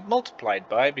it's going to be multiplied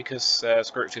by, because square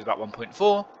root of 2 is about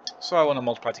 1.4, so I want to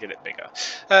multiply to get it bigger.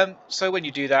 So when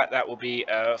you do that, that will be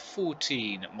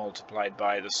 14 multiplied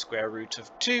by the square root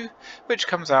of 2, which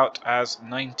comes out as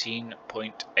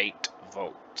 19.8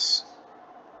 volts.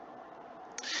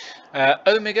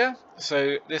 Omega,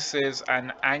 so this is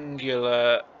an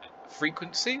angular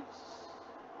frequency.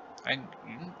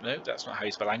 No, that's not how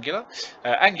you spell angular.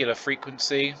 Angular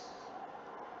frequency.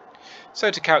 So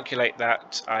to calculate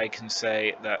that, I can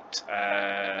say that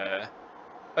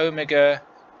omega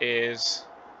is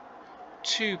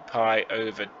 2 pi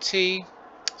over t,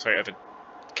 sorry, over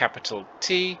capital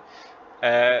T.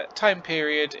 Time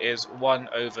period is 1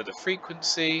 over the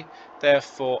frequency,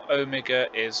 therefore omega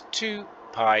is 2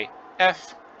 pi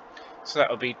f, so that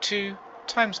will be 2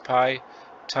 times pi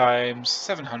times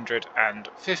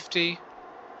 750,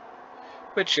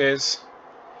 which is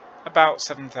about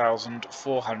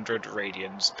 7,400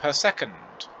 radians per second.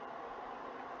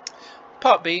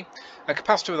 Part B, a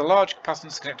capacitor with a large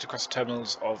capacitance connected across the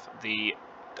terminals of the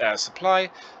supply.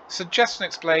 Suggest and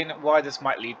explain why this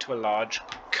might lead to a large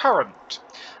current.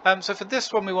 So for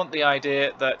this one, we want the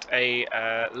idea that a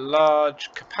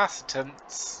large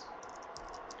capacitance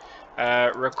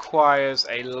requires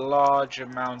a large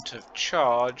amount of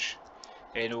charge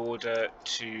in order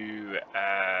to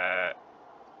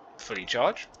fully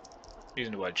charge.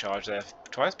 Using the word charge there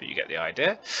twice, but you get the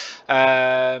idea.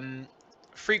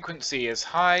 Frequency is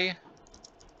high,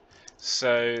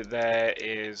 so there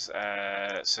is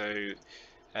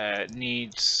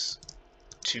needs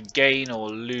to gain or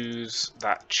lose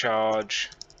that charge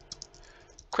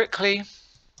quickly.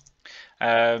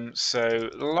 So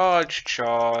large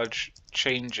charge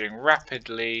changing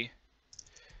rapidly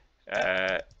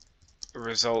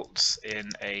results in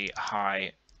a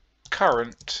high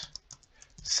current,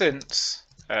 since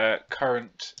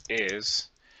current is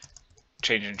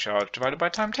change in charge divided by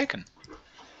time taken.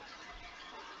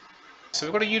 So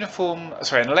we've got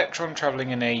an electron travelling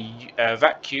in a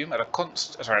vacuum at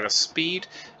a speed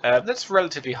that's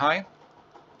relatively high.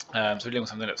 So we're dealing with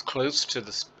something that's close to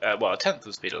the, well, a tenth of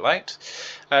the speed of light.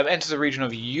 Enters a region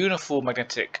of uniform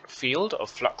magnetic field of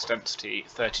flux density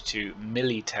 32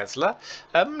 millitesla.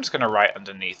 I'm just going to write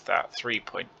underneath that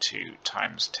 3.2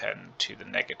 times 10 to the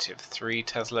negative 3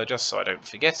 Tesla, just so I don't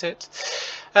forget it.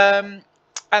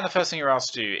 And the first thing you're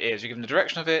asked to do is you're given the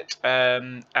direction of it,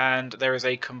 and there is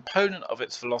a component of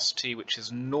its velocity which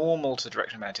is normal to the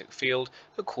direction of the magnetic field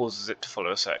that causes it to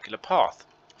follow a circular path.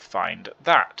 Find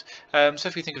that. So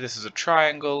if you think of this as a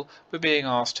triangle, we're being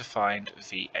asked to find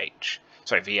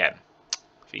Vn.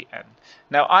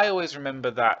 Now I always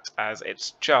remember that as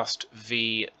it's just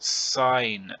V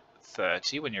sine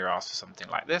 30 when you're asked for something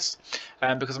like this,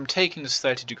 because I'm taking this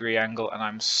 30-degree angle and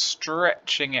I'm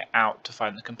stretching it out to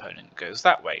find the component that goes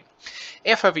that way.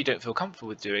 If however you don't feel comfortable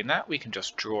with doing that, we can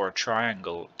just draw a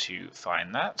triangle to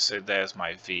find that. So there's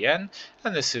my Vn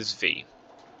and this is V.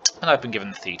 And I've been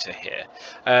given the theta here.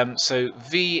 So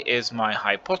V is my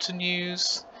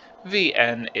hypotenuse,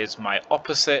 Vn is my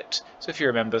opposite. So if you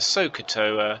remember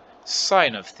SOHCAHTOA,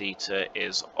 sine of theta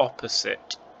is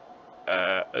opposite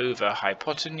over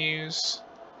hypotenuse.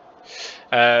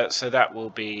 So that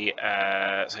will be,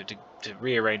 so to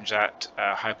rearrange that,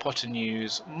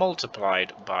 hypotenuse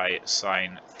multiplied by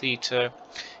sine theta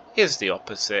is the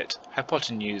opposite.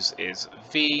 Hypotenuse is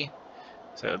V.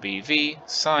 So it'll be V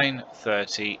sine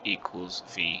 30 equals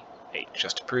VH,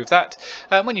 just to prove that.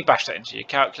 When you bash that into your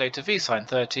calculator, V sine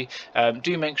 30,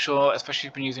 do make sure, especially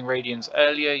if you've been using radians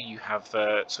earlier, you have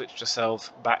switched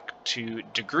yourself back to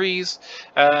degrees.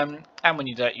 And when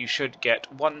you do that, you should get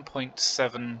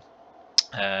 1.7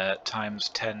 times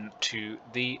 10 to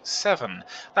the 7.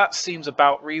 That seems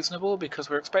about reasonable because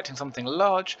we're expecting something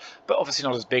large, but obviously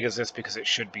not as big as this because it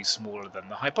should be smaller than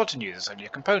the hypotenuse. It's only a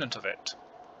component of it.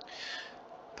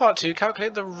 Part 2,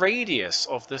 calculate the radius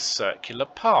of this circular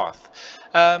path.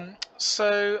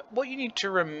 So what you need to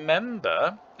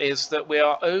remember is that we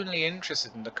are only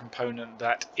interested in the component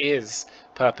that is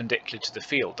perpendicular to the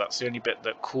field. That's the only bit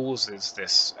that causes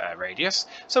this radius.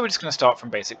 So we're just going to start from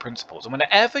basic principles. And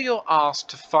whenever you're asked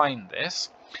to find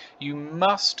this, you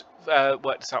must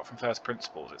work this out from first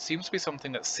principles. It seems to be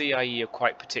something that CIE are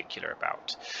quite particular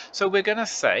about. So we're going to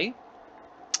say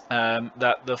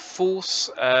that the force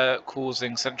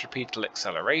causing centripetal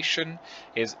acceleration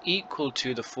is equal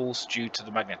to the force due to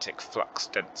the magnetic flux,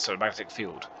 so magnetic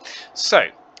field. So,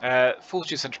 force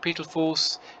due to centripetal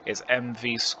force is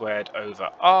mv squared over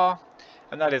r,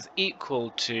 and that is equal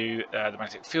to the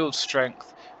magnetic field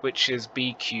strength, which is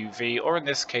BQV, or in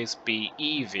this case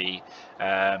BeV,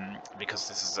 because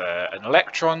this is an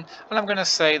electron. And I'm going to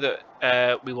say that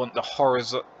we want the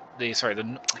horizontal. I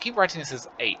keep writing this as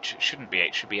H. It shouldn't be H,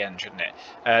 it should be N, shouldn't it?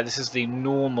 This is the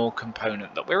normal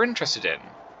component that we're interested in.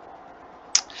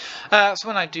 So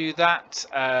when I do that,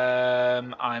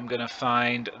 I'm going to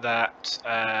find that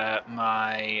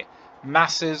my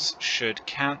masses should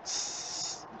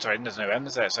cancel. Sorry, there's no M,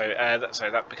 is there? So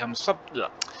that becomes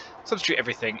substitute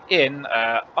everything in.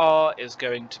 R is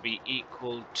going to be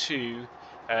equal to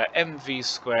mv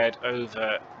squared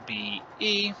over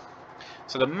BE.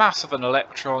 So the mass of an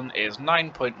electron is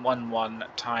 9.11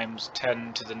 times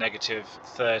 10 to the negative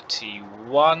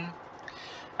 31,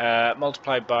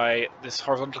 multiplied by this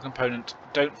horizontal component.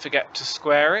 Don't forget to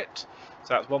square it.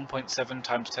 So that's 1.7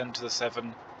 times 10 to the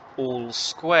 7 all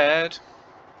squared,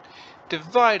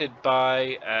 divided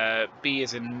by B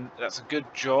is in, that's a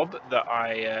good job that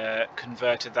I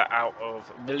converted that out of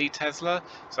millitesla,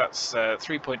 so that's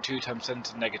 3.2 times 10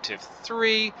 to the negative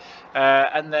 3,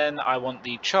 and then I want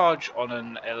the charge on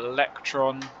an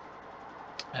electron,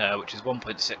 which is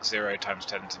 1.60 times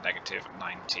 10 to the negative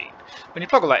 19. When you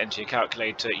plug all that into your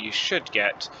calculator, you should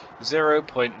get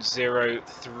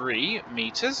 0.03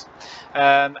 meters,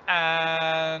 and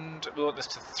we want this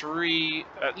to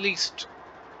at least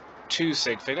 2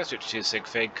 sig fig. Let's do it to 2 sig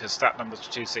fig because that number's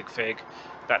 2 sig fig,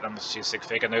 that number's 2 sig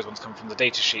fig, and those ones come from the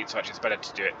data sheet, so actually it's better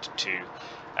to do it to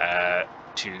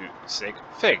 2 sig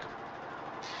fig.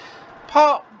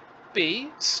 Part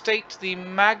B, state the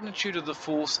magnitude of the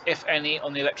force, if any,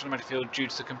 on the electromagnetic field due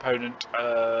to the component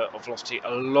of velocity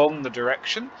along the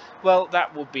direction. Well,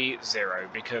 that will be 0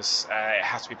 because it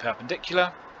has to be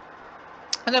perpendicular.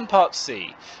 And then part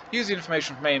C, use the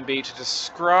information from A and B to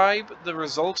describe the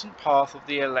resultant path of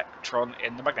the electron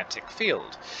in the magnetic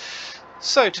field.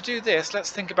 So to do this, let's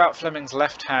think about Fleming's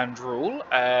left-hand rule.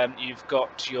 You've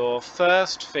got your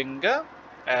first finger,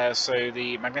 so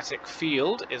the magnetic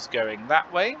field is going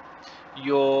that way.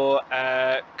 Your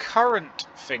current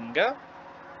finger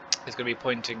is going to be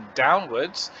pointing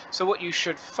downwards, so what you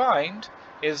should find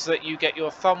is that you get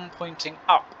your thumb pointing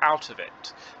up out of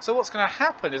it. So what's going to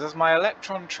happen is as my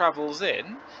electron travels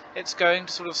in, it's going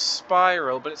to sort of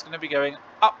spiral, but it's going to be going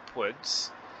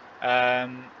upwards.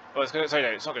 Well, it's going to, sorry, no,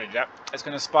 it's not going to do that. It's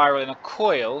going to spiral in a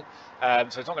coil, so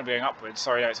it's not going to be going upwards.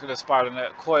 Sorry, no, it's going to spiral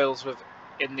in coils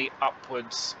in the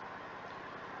upwards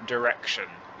direction,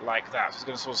 like that. So it's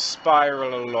going to sort of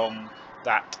spiral along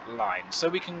that line. So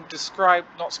we can describe,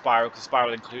 not spiral, because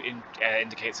spiral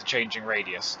indicates a changing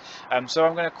radius. So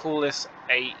I'm going to call this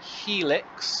a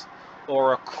helix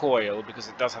or a coil, because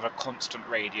it does have a constant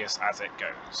radius as it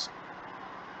goes.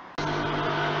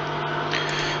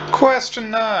 Question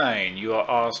 9. You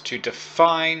are asked to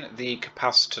define the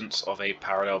capacitance of a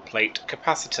parallel plate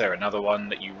capacitor. Another one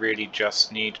that you really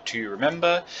just need to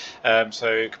remember.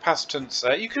 So capacitance,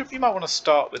 you might want to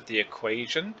start with the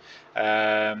equation.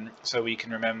 So we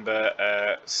can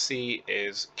remember C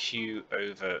is Q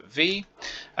over V.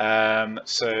 To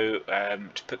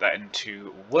put that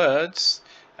into words,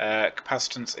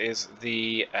 capacitance is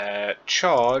the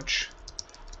charge,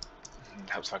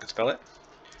 helps if I can spell it,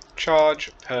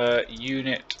 charge per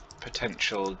unit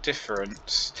potential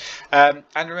difference, and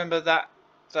remember that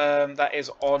that is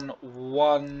on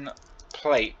one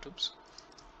plate. Oops.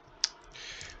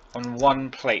 On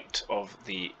one plate of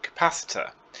the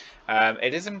capacitor.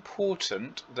 It is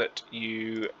important that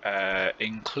you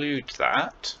include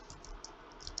that,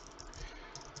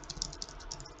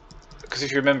 because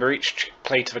if you remember, each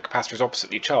plate of a capacitor is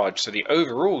oppositely charged, so the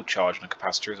overall charge on a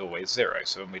capacitor is always 0.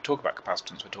 So when we talk about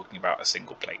capacitance, we're talking about a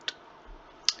single plate.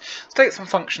 States and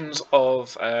functions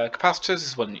of capacitors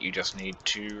is one that you just need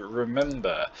to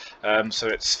remember. So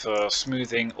it's for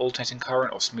smoothing alternating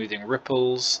current or smoothing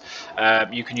ripples.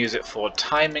 You can use it for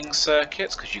timing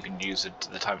circuits, because you can use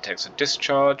the time it takes a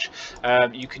discharge.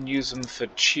 You can use them for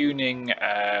tuning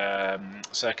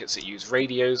circuits that use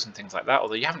radios and things like that,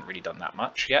 although you haven't really done that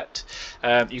much yet.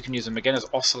 You can use them again as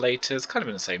oscillators, kind of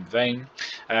in the same vein.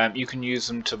 You can use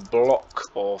them to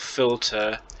block or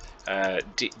filter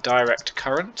direct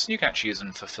current. You can actually use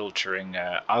them for filtering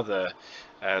other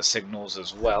signals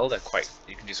as well.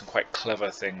 You can do some quite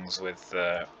clever things with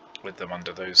them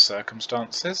under those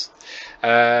circumstances.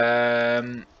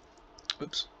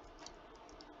 Oops.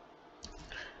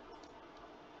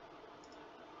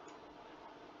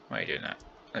 Why are you doing that?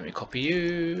 Let me copy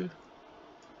you.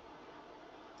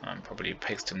 I'm probably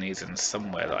pasting these in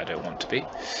somewhere that I don't want to be.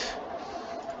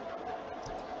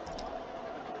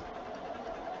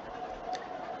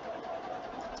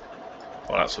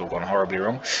 Well, that's all gone horribly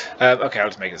wrong. Okay, I'll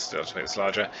just make this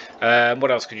larger.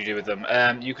 What else could you do with them?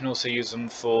 You can also use them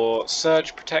for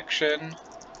surge protection.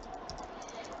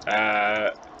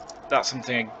 That's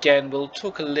something, again, we'll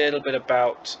talk a little bit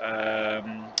about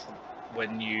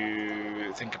when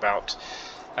you think about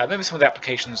maybe some of the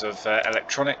applications of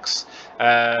electronics.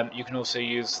 You can also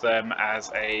use them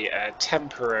as a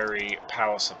temporary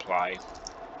power supply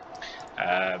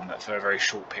for a very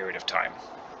short period of time.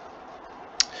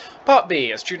 Part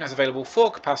B, a student has available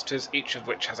 4 capacitors, each of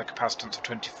which has a capacitance of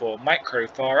 24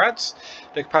 microfarads.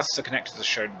 The capacitors are connected as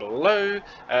shown below.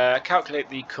 Calculate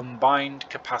the combined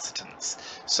capacitance.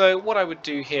 So what I would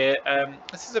do here,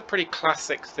 this is a pretty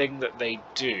classic thing that they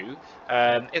do,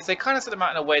 is they kind of set them out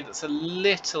in a way that's a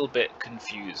little bit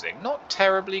confusing. Not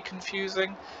terribly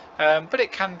confusing, but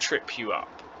it can trip you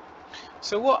up.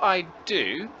 So what I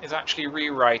do is actually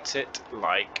rewrite it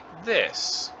like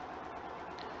this.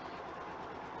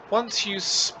 Once you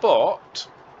spot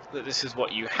that this is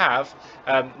what you have,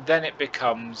 then it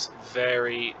becomes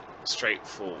very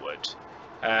straightforward.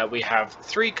 We have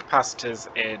 3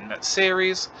 capacitors in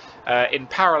series, in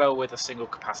parallel with a single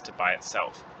capacitor by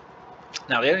itself.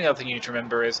 Now, the only other thing you need to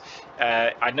remember is,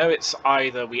 I know it's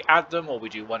either we add them or we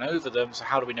do 1 over them, so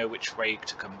how do we know which way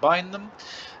to combine them?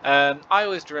 I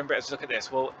always remember it as, look at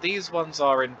this, well, these ones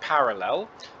are in parallel,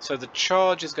 so the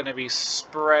charge is going to be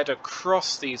spread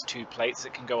across these 2 plates.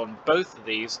 It can go on both of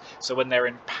these, so when they're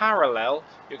in parallel,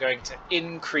 you're going to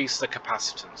increase the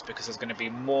capacitance, because there's going to be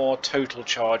more total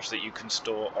charge that you can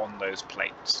store on those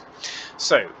plates.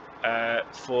 So,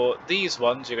 for these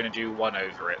ones, you're going to do 1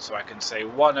 over it. So I can say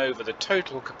 1 over the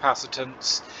total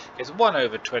capacitance is 1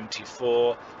 over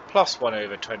 24 plus 1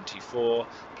 over 24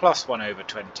 plus 1 over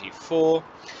 24.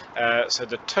 So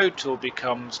the total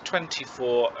becomes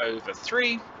 24 over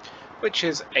 3, which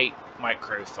is 8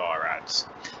 microfarads.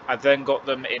 I've then got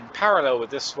them in parallel with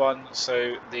this one,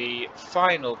 so the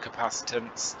final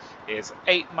capacitance is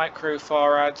 8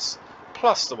 microfarads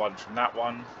plus the one from that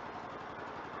one.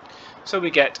 So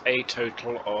we get a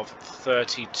total of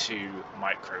 32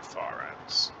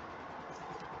 microfarads.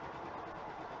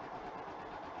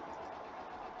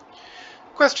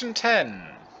 Question 10.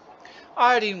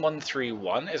 Iodine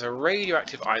 131 is a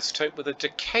radioactive isotope with a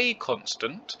decay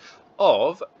constant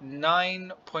of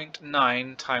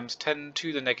 9.9 times 10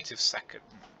 to the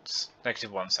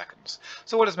 -1 seconds.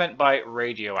 So what is meant by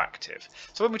radioactive?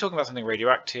 So when we're talking about something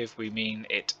radioactive, we mean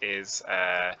it is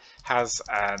has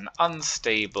an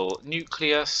unstable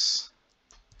nucleus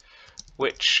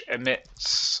which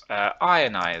emits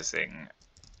ionizing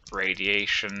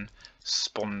radiation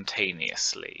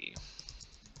spontaneously.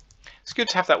 It's good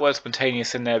to have that word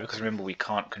spontaneous in there because remember we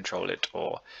can't control it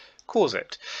or cause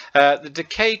it. The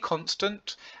decay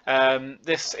constant,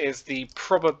 this is the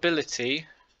probability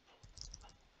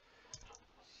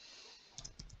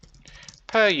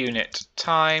per unit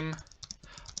time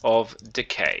of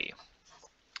decay.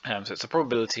 So it's the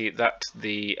probability that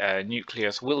the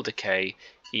nucleus will decay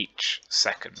each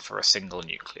second for a single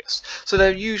nucleus. So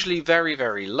they're usually very,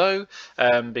 very low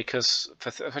because,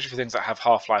 especially for things that have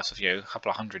half-lives of a couple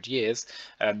of 100 years,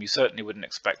 you certainly wouldn't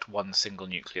expect one single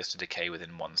nucleus to decay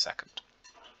within 1 second.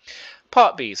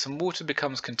 Part B, some water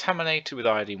becomes contaminated with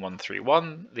iodine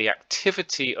 131. The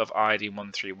activity of iodine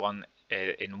 131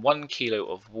 in 1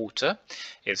 kilo of water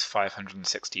is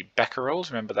 560 becquerels.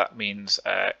 Remember that means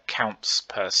counts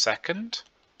per second.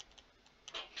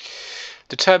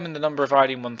 Determine the number of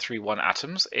iodine 131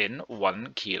 atoms in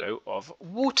 1 kilo of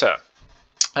water.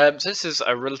 So this is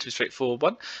a relatively straightforward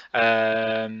one.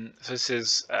 So this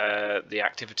is the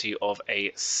activity of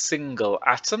a single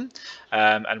atom,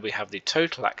 and we have the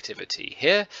total activity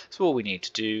here. So all we need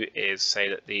to do is say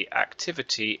that the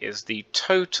activity is the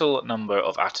total number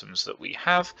of atoms that we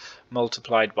have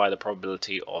multiplied by the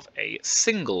probability of a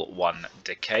single one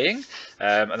decaying,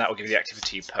 and that will give you the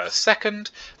activity per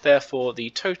second. Therefore, the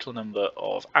total number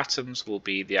of atoms will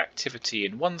be the activity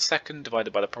in 1 second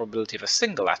divided by the probability of a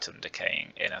single atom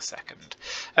decaying in a second.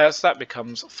 So that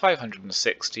becomes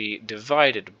 560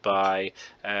 divided by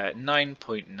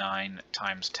 9.9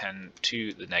 times 10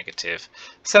 to the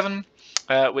 -7,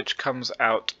 which comes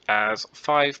out as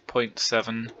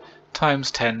 5.7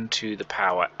 times 10 to the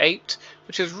power 8,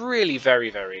 which is really very,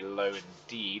 very low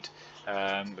indeed.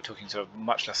 We're talking sort of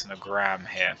much less than a gram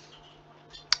here.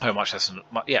 Oh, much less than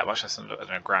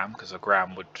a gram, because a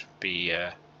gram would be,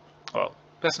 well,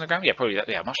 less than a gram? Yeah, probably,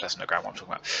 yeah, much less than a gram, what I'm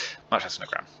talking about. Much less than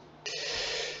a gram.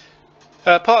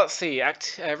 Part C,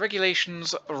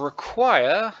 regulations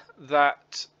require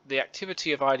that the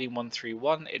activity of iodine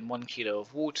 131 in 1 kilo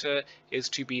of water is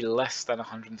to be less than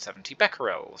 170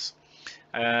 becquerels.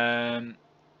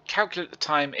 Calculate the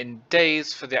time in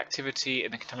days for the activity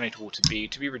in the contaminated water B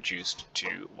to be reduced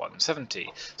to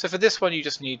 170. So for this one you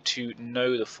just need to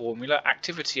know the formula.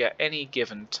 Activity at any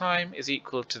given time is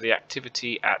equal to the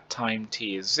activity at time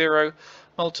t is 0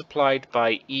 multiplied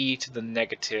by e to the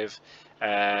negative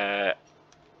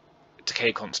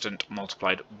decay constant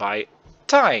multiplied by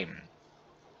time.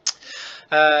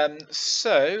 We're going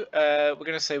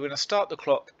to say we're going to start the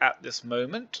clock at this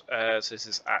moment, so this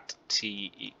is at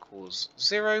t equals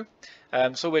 0.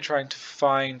 So we're trying to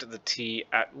find the t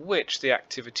at which the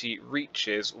activity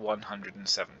reaches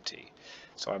 170.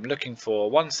 So I'm looking for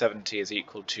 170 is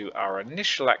equal to our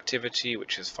initial activity,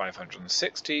 which is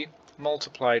 560,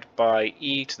 multiplied by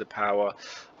e to the power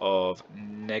of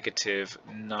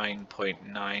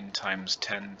 -9.9 times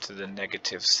 10 to the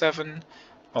 -7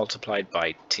 multiplied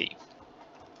by t.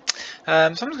 So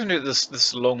I'm just going to do it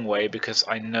this long way because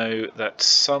I know that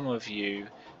some of you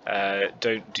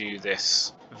don't do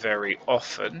this very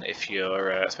often, if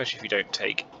you're, especially if you don't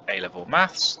take A-level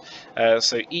maths.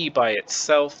 So E by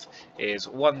itself is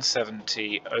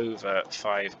 170 over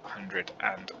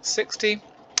 560.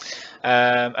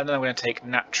 And then I'm going to take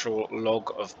natural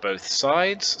log of both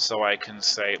sides, so I can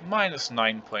say minus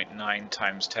 9.9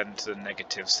 times 10 to the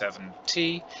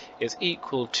 -7t is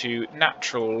equal to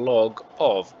natural log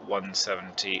of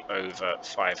 170 over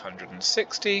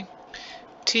 560.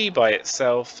 T by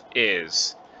itself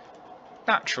is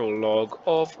natural log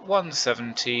of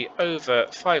 170 over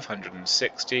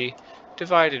 560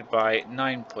 divided by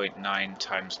 9.9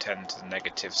 times 10 to the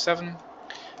 -7.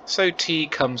 So t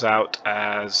comes out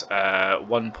as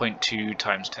 1.2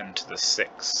 times 10 to the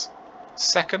 6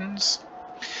 seconds.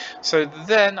 So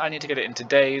then I need to get it into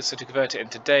days. So to convert it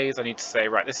into days, I need to say,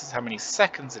 right, this is how many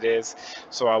seconds it is.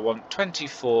 So I want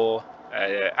 24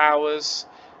 hours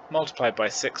multiplied by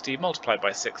 60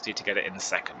 to get it in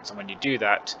seconds. And when you do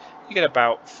that, you get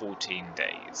about 14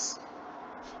 days.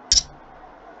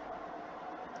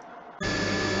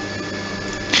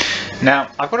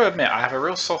 Now, I've got to admit, I have a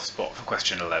real soft spot for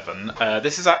question 11.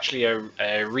 This is actually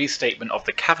a restatement of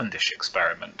the Cavendish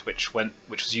experiment, which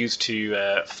was used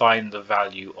to find the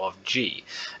value of g.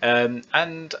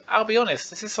 And I'll be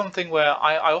honest, this is something where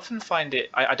I often find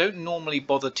it. I don't normally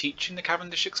bother teaching the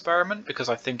Cavendish experiment because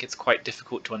I think it's quite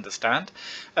difficult to understand.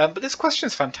 But this question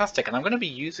is fantastic, and I'm going to be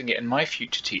using it in my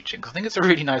future teaching because I think it's a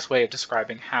really nice way of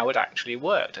describing how it actually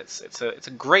worked. It's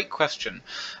a great question,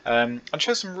 and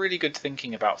shows some really good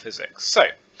thinking about physics. So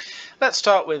let's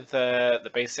start with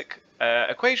the basic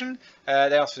equation.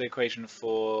 They asked for the equation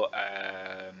for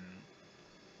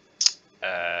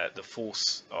the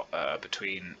force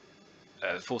between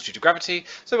the force due to gravity.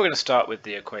 So we're going to start with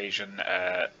the equation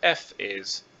F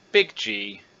is big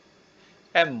G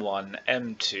m1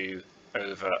 m2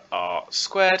 over r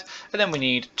squared, and then we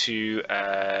need to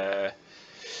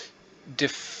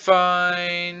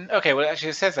define. Okay, well actually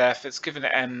it says F, it's given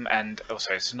M and, oh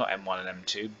sorry, so not M1 and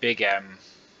M2, big M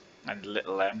and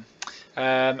little m,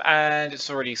 and it's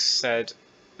already said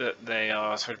that they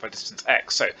are separated by distance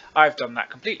x, so I've done that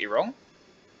completely wrong,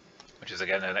 which is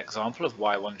again an example of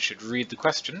why one should read the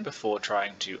question before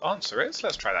trying to answer it. So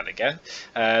let's try that again.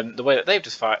 The way that they've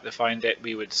defined it,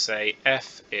 we would say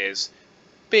F is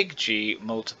big G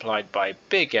multiplied by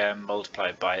big M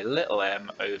multiplied by little m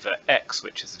over x,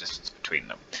 which is the distance between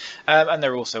them. And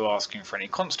they're also asking for any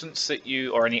constants that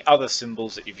you, or any other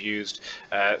symbols that you've used.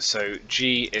 So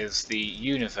G is the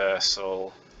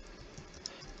universal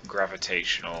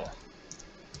gravitational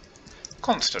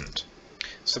constant.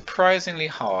 Surprisingly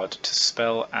hard to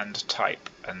spell and type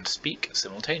and speak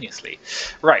simultaneously.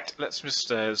 Right, let's just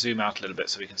zoom out a little bit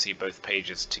so we can see both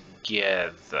pages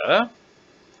together.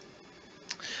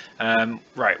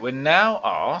 Right, we're now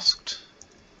asked,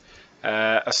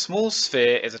 a small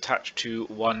sphere is attached to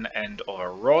one end of a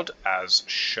rod as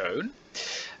shown,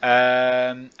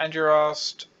 and you're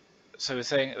asked, so we're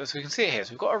saying, so we can see it here, so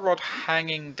we've got a rod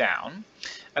hanging down,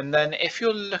 and then if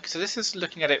you're looking, so this is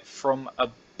looking at it from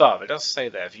above, it does say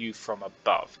there, view from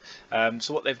above.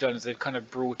 So what they've done is they've kind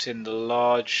of brought in the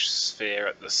large sphere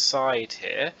at the side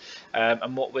here,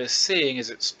 and what we're seeing is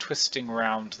it's twisting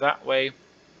around that way,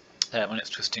 when it's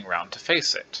twisting around to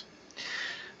face it.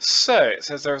 So it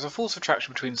says there is a force of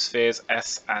attraction between spheres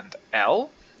S and L.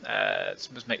 Let's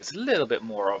make this a little bit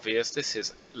more obvious. This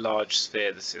is large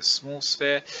sphere, this is small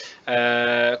sphere,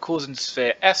 causing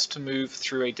sphere S to move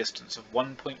through a distance of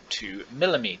 1.2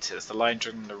 millimeters. The line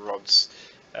drawing the rods,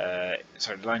 the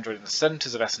line drawing the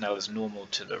centers of S and L is normal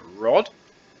to the rod.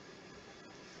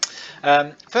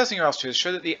 First thing you're asked to is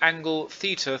show that the angle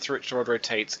theta through which the rod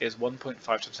rotates is 1.5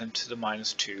 times 10 to the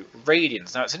minus 2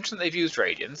 radians. Now it's interesting that they've used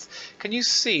radians. Can you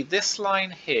see this line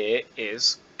here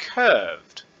is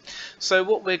curved? So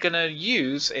what we're going to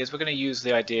use is we're going to use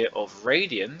the idea of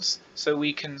radians. So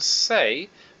we can say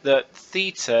that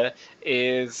theta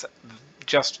is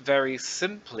just very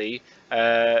simply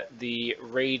the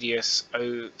radius,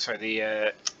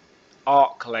 the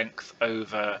arc length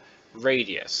over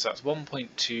radius. So that's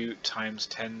 1.2 times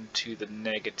 10 to the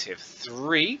negative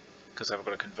 3, because I've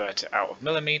got to convert it out of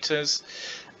millimeters,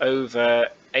 over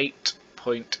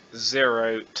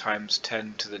 8.0 times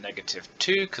 10 to the negative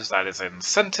 2, because that is in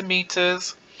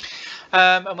centimeters.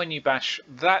 And when you bash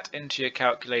that into your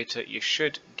calculator, you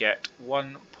should get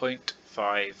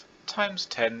 1.5 times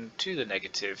 10 to the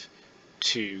negative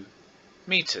 2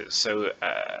 meters. So,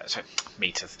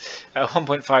 meters.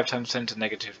 1.5 times 10 to the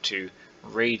negative 2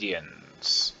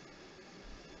 radians.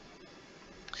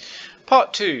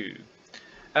 Part 2.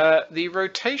 The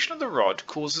rotation of the rod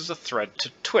causes the thread to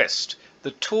twist.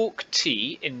 The torque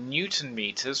T in Newton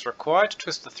meters required to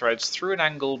twist the threads through an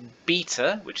angle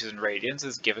beta, which is in radians,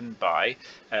 is given by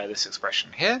this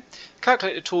expression here.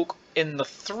 Calculate the torque in the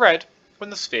thread when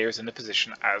the sphere is in the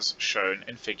position as shown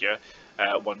in figure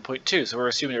 1.2. So we're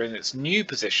assuming they're in its new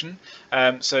position.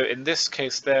 So in this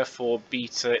case, therefore,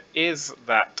 beta is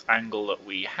that angle that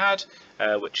we had,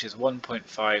 which is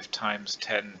 1.5 times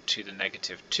 10 to the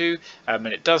negative 2. And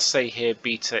it does say here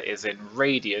beta is in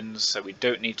radians, so we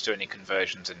don't need to do any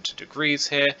conversions into degrees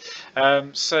here.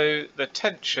 So the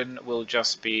tension will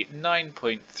just be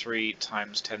 9.3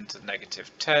 times 10 to the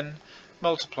negative 10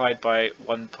 multiplied by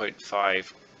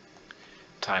 1.5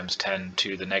 times 10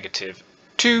 to the negative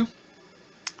 2.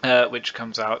 Which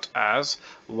comes out as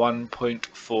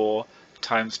 1.4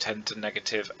 times 10 to the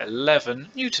negative 11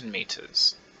 Newton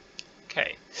meters.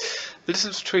 Okay, the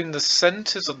distance between the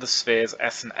centres of the spheres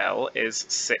S and L is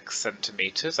 6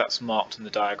 centimeters. That's marked in the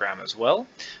diagram as well.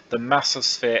 The mass of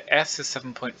sphere S is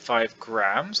 7.5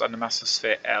 grams and the mass of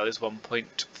sphere L is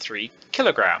 1.3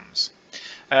 kilograms.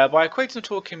 By equating the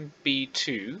torque in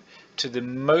B2 to the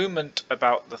moment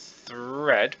about the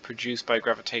thread produced by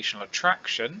gravitational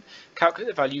attraction, calculate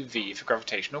the value v for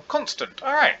gravitational constant.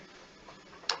 All right.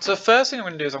 So the first thing I'm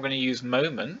going to do is I'm going to use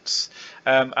moments,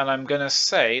 and I'm going to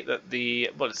say that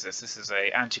what is this? This is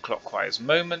a anti-clockwise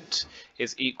moment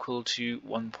is equal to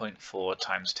 1.4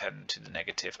 times 10 to the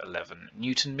negative 11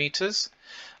 Newton meters,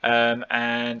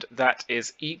 and that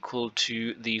is equal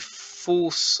to the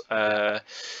force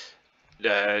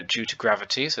due to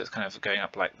gravity, so it's kind of going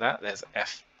up like that. There's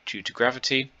F due to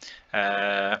gravity,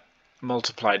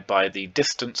 multiplied by the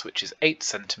distance, which is 8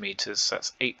 centimeters, so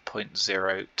that's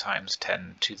 8.0 times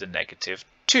 10 to the negative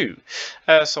 2.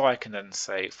 So I can then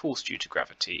say force due to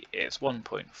gravity is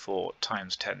 1.4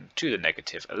 times 10 to the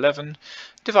negative 11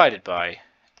 divided by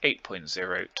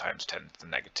 8.0 times 10 to the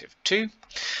negative 2,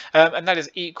 and that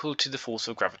is equal to the force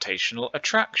of gravitational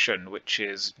attraction, which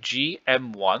is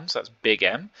Gm1, so that's big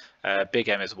M. Big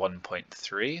M is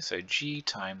 1.3, so G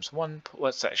times 1.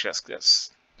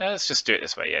 Let's just do it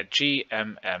this way. Yeah,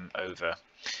 Gmm over.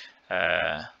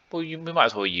 Well, we might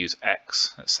as well use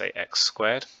x. Let's say x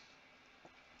squared.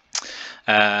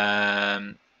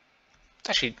 Actually,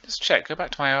 let's check. Go back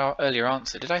to my earlier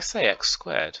answer. Did I say x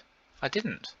squared? I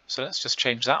didn't. So let's just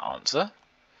change that answer.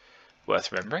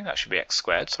 Worth remembering. That should be x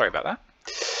squared. Sorry about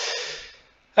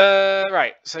that.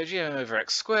 Right. So Gm over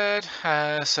x squared.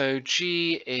 So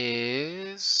G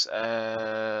is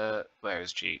where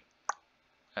is G?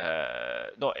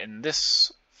 Not in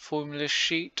this formula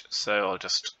sheet, so I'll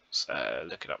just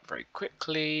look it up very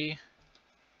quickly.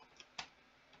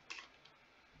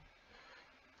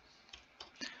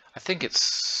 I think it's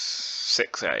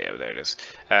 6. Yeah, there it is.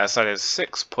 So that is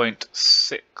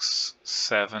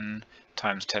 6.67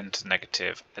 times 10 to the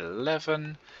negative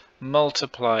 11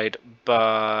 multiplied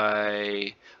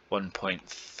by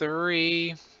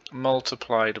 1.3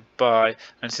 multiplied by,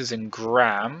 and this is in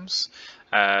grams.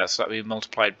 So that will be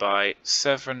multiplied by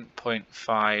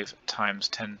 7.5 times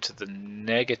 10 to the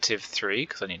negative 3,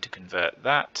 because I need to convert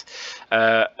that,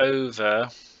 over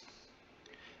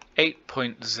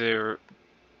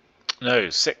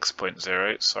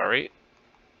 6.0, sorry,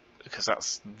 because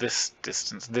that's this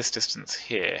distance. This distance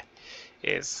here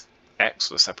is x,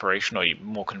 the separation, or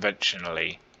more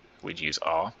conventionally, we'd use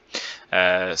r.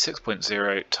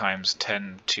 6.0 times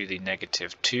 10 to the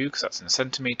negative 2, because that's in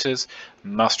centimeters.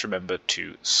 Must remember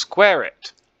to square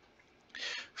it.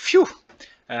 Phew!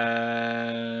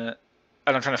 And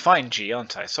I'm trying to find g,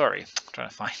 aren't I? Sorry, I'm trying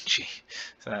to find g.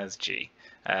 So there's g.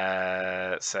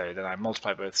 So then I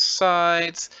multiply both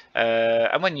sides,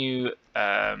 and when you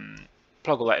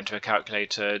plug all that into a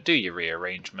calculator, do your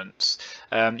rearrangements.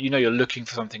 You know you're looking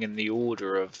for something in the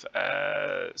order of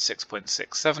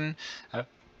 6.67,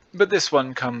 but this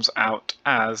one comes out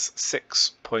as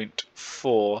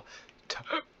 6.4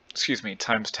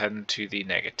 times 10 to the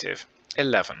negative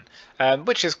 11,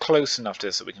 which is close enough to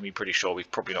this that we can be pretty sure we've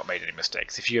probably not made any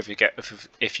mistakes. If you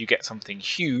get something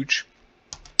huge,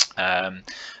 then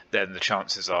the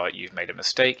chances are you've made a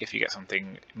mistake. If you get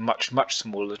something much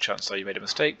smaller, the chances are you made a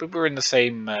mistake. But we're in the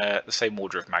same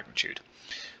order of magnitude,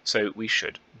 so we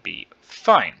should be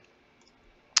fine.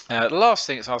 The last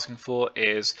thing it's asking for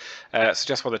is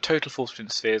suggest why the total force between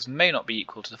spheres may not be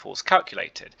equal to the force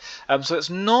calculated. So it's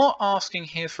not asking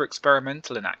here for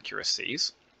experimental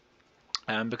inaccuracies,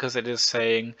 because it is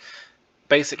saying,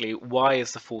 basically, why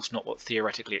is the force not what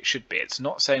theoretically it should be? It's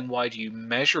not saying why do you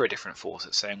measure a different force,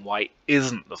 it's saying why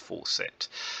isn't the force it?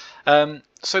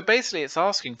 So basically it's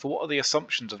asking for what are the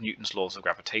assumptions of Newton's laws of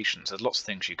gravitation. So there's lots of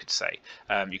things you could say.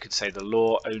 You could say the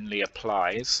law only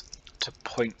applies to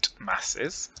point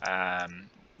masses.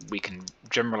 We can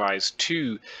generalize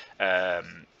to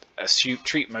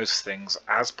treat most things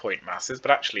as point masses,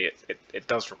 but actually it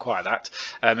does require that.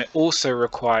 It also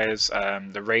requires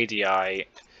the radii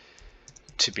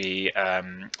to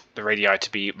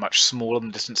be much smaller than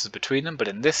the distances between them, but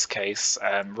in this case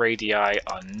radii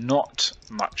are not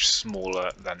much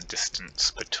smaller than distance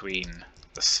between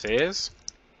the spheres.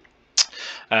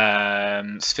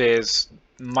 Spheres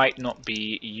might not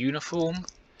be uniform.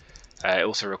 It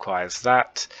also requires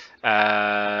that,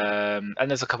 and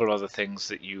there's a couple of other things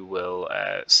that you will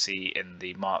see in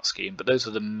the mark scheme, but those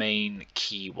are the main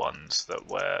key ones that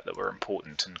were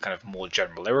important and kind of more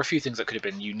general. There were a few things that could have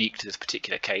been unique to this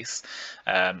particular case,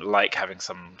 like having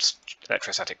some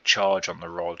electrostatic charge on the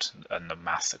rod and the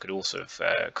mass that could also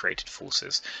have created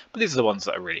forces, but these are the ones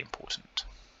that are really important.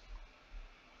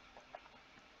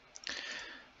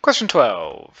 Question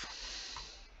 12.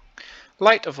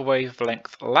 Light of a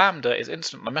wavelength lambda is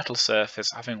incident on a metal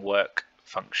surface having work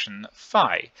function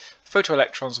phi.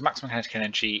 Photoelectrons maximum kinetic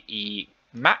energy E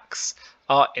max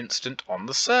are instant on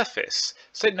the surface.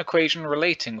 State an equation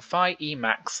relating phi, E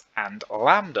max, and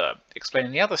lambda.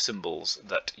 Explaining the other symbols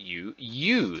that you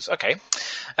use. Okay,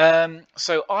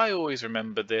 so I always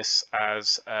remember this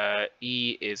as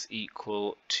E is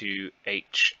equal to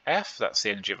HF, that's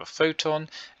the energy of a photon,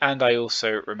 and I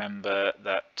also remember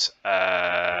that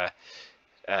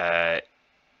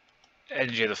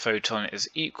energy of the photon is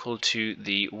equal to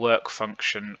the work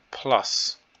function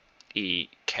plus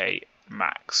EK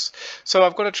max. So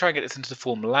I've got to try and get this into the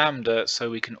form lambda, so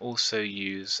we can also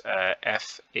use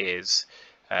F is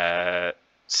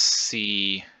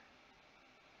C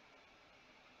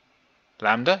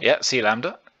lambda. Yeah, C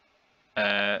lambda.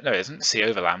 No, it isn't. C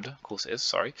over lambda. Of course it is.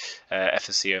 Sorry. F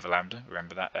is C over lambda.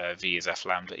 Remember that. V is F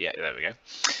lambda. Yeah, there we go.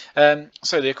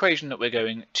 So the equation that we're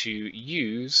going to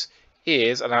use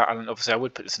is, and obviously I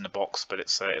would put this in the box, but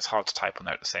it's hard to type on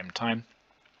there at the same time.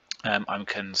 I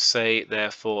can say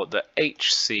therefore that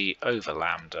HC over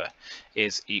lambda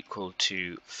is equal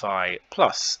to phi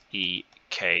plus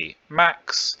EK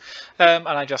max, and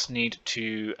I just need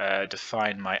to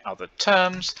define my other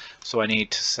terms. So I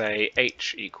need to say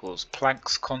H equals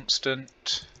Planck's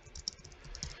constant,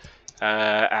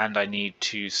 and I need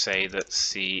to say that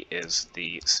C is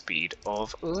the speed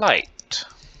of light.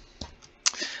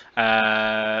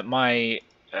 My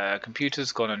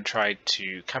computer's gone and tried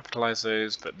to capitalize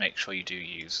those, but make sure you do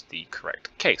use the correct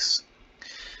case.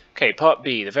 Okay, part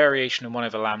B, the variation in 1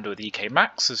 over lambda with EK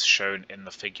max is shown in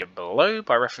the figure below.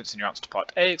 By referencing your answer to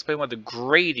part A, explain why the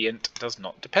gradient does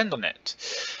not depend on it.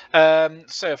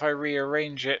 So if I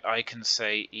rearrange it, I can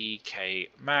say EK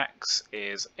max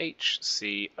is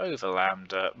HC over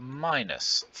lambda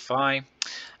minus phi.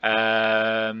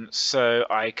 So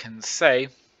I can say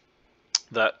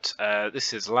that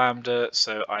this is lambda,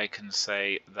 so I can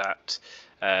say that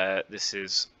this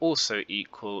is also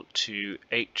equal to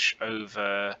HC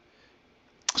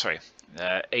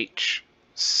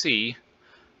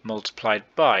multiplied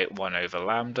by 1 over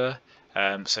lambda.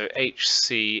 So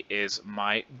HC is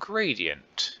my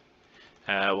gradient,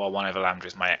 while 1 over lambda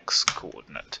is my x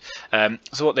coordinate.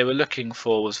 So what they were looking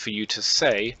for was for you to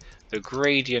say the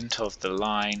gradient of the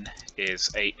line is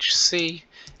HC.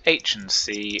 H and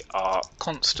C are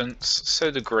constants,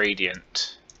 so the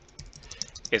gradient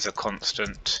is a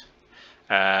constant.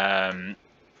 And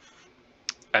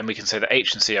we can say that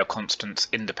H and C are constants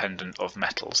independent of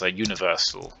metals. They're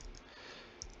universal.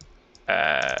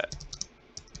 They're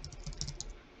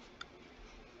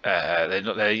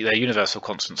universal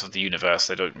constants of the universe.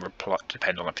 They don't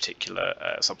depend on a particular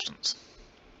substance.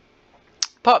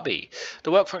 Part B, the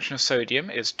work function of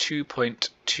sodium is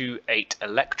 2.28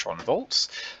 electron volts.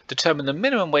 Determine the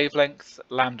minimum wavelength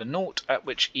lambda naught at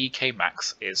which EK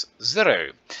max is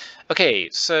 0. Okay,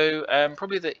 so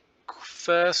probably the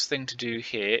first thing to do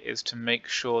here is to make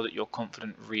sure that you're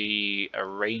confident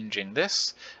rearranging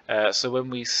this. So when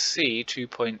we see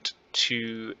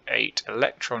 2.28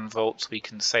 electron volts, we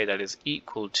can say that is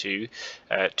equal to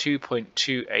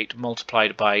 2.28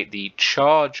 multiplied by the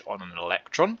charge on an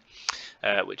electron,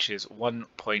 which is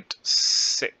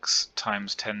 1.6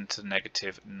 times 10 to the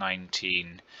negative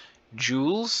 19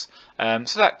 joules.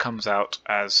 So that comes out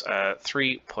as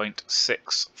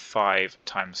 3.65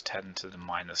 times 10 to the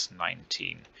minus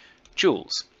 19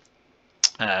 joules.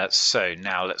 So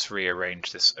now let's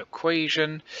rearrange this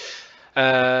equation.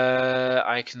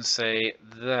 I can say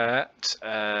that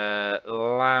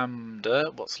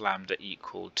lambda, what's lambda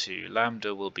equal to?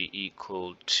 Lambda will be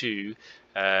equal to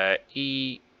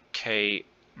EK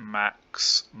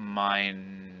max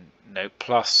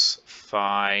plus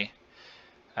phi.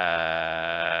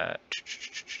 Nope,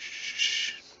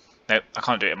 I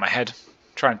can't do it in my head. I'm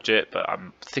trying to do it, but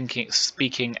I'm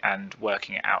speaking and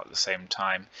working it out at the same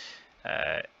time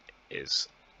is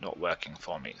not working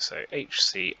for me. So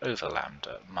HC over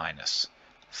lambda minus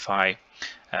phi.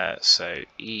 So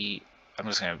E, I'm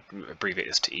just going to abbreviate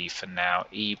this to E for now.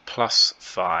 E plus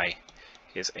phi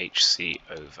is HC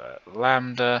over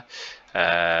lambda.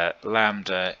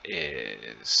 Lambda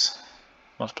is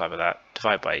multiplied by that,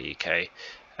 divided by EK.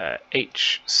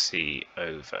 HC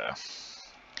over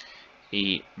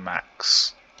E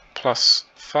max plus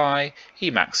phi.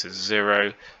 E max is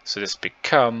 0, so this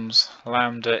becomes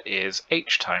lambda is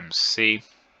H times C,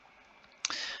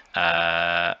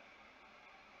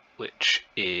 which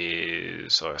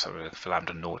is, sorry, I'm looking for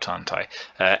lambda naught, aren't I?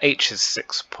 H is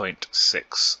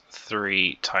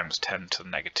 6.63 times 10 to the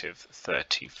negative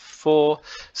 34.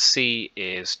 C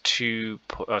is 2.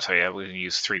 Oh, sorry, yeah, we're going to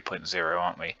use 3.0,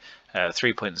 aren't we?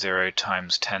 3.0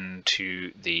 times 10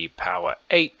 to the power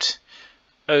 8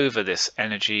 over this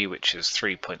energy, which is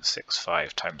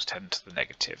 3.65 times 10 to the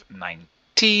negative 19.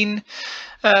 Y13.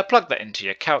 Plug that into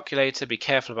your calculator. Be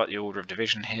careful about the order of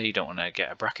division here. You don't want to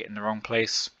get a bracket in the wrong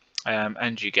place.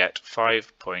 And you get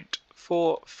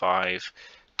 5.45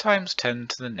 times 10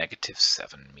 to the negative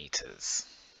 7 meters.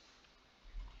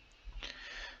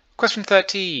 Question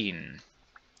 13.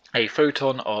 A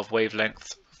photon of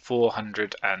wavelength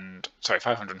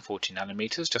 540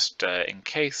 nanometers. Just in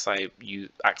case I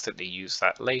accidentally use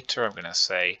that later, I'm going to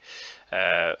say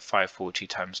 540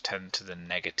 times 10 to the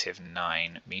negative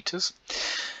 9 meters.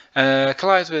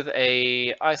 Collides with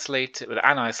an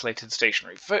isolated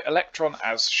stationary electron,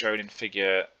 as shown in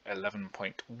figure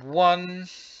 11.1.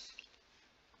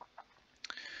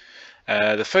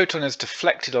 The photon is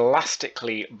deflected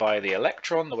elastically by the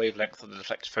electron. The wavelength of the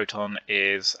deflected photon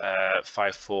is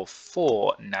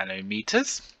 544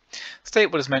 nanometers. State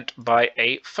what is meant by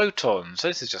a photon. So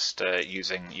this is just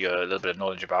using your little bit of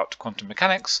knowledge about quantum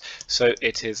mechanics. So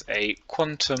it is a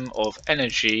quantum of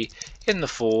energy in the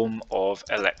form of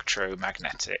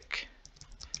electromagnetic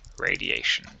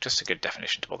radiation. Just a good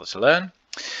definition to bother to learn.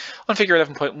 On figure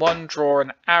 11.1, draw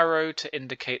an arrow to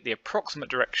indicate the approximate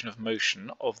direction of motion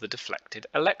of the deflected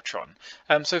electron.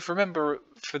 So remember,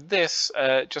 for this,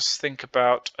 just think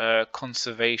about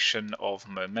conservation of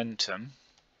momentum.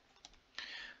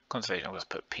 Conservation, I'll just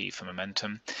put P for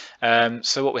momentum.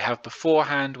 So what we have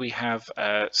beforehand, we have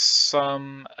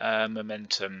some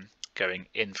momentum going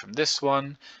in from this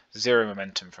one, zero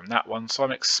momentum from that one. So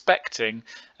I'm expecting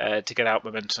to get out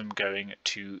momentum going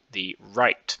to the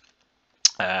right.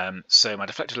 So my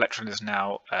deflected electron is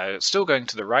now still going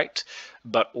to the right,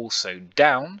 but also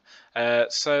down.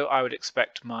 So I would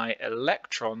expect my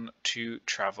electron to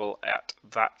travel at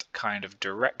that kind of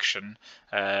direction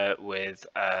so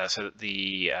that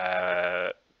the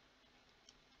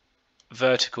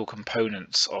vertical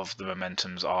components of the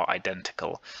momentums are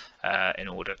identical in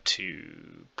order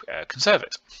to conserve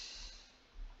it.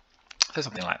 So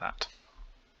something like that.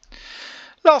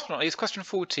 Last but not least, question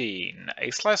 14.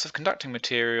 A slice of conducting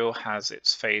material has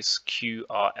its phase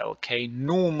QRLK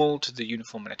normal to the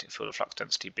uniform magnetic field of flux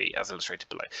density B, as illustrated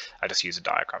below. I just use a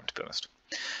diagram, to be honest.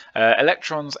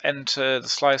 Electrons enter the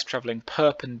slice travelling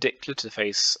perpendicular to the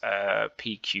face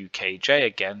PQKJ.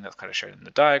 Again, that's kind of shown in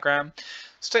the diagram.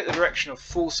 State the direction of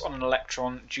force on an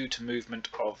electron due to movement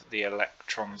of the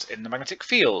electrons in the magnetic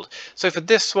field. So for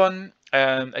this one,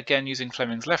 again using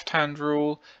Fleming's left-hand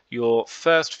rule, your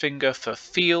first finger for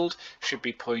field should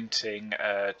be pointing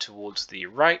towards the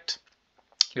right.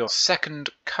 Your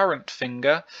second current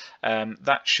finger,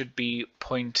 that should be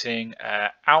pointing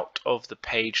out of the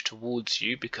page towards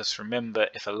you, because remember,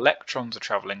 if electrons are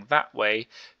travelling that way,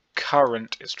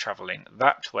 current is travelling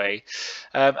that way.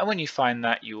 And when you find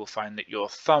that, you will find that your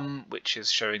thumb, which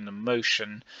is showing the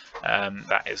motion,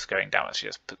 that is going down. Let's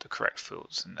just put the correct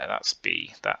fields in there. That's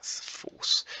B, that's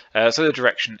force. So the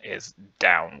direction is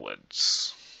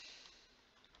downwards.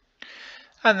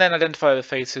 And then identify the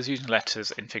faces using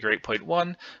letters in figure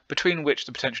 8.1 between which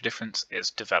the potential difference is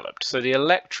developed. So the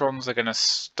electrons are going to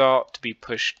start to be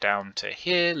pushed down to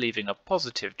here, leaving a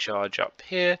positive charge up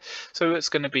here. So it's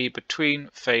going to be between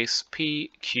face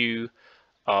P, Q,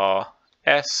 R,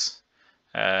 S.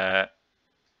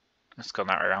 It's gone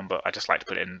that way around, but I just like to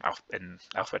put it in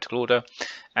alphabetical order.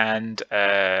 And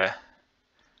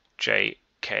J,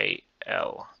 K,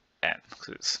 L, N,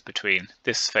 because it's between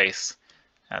this face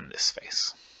and this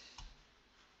face.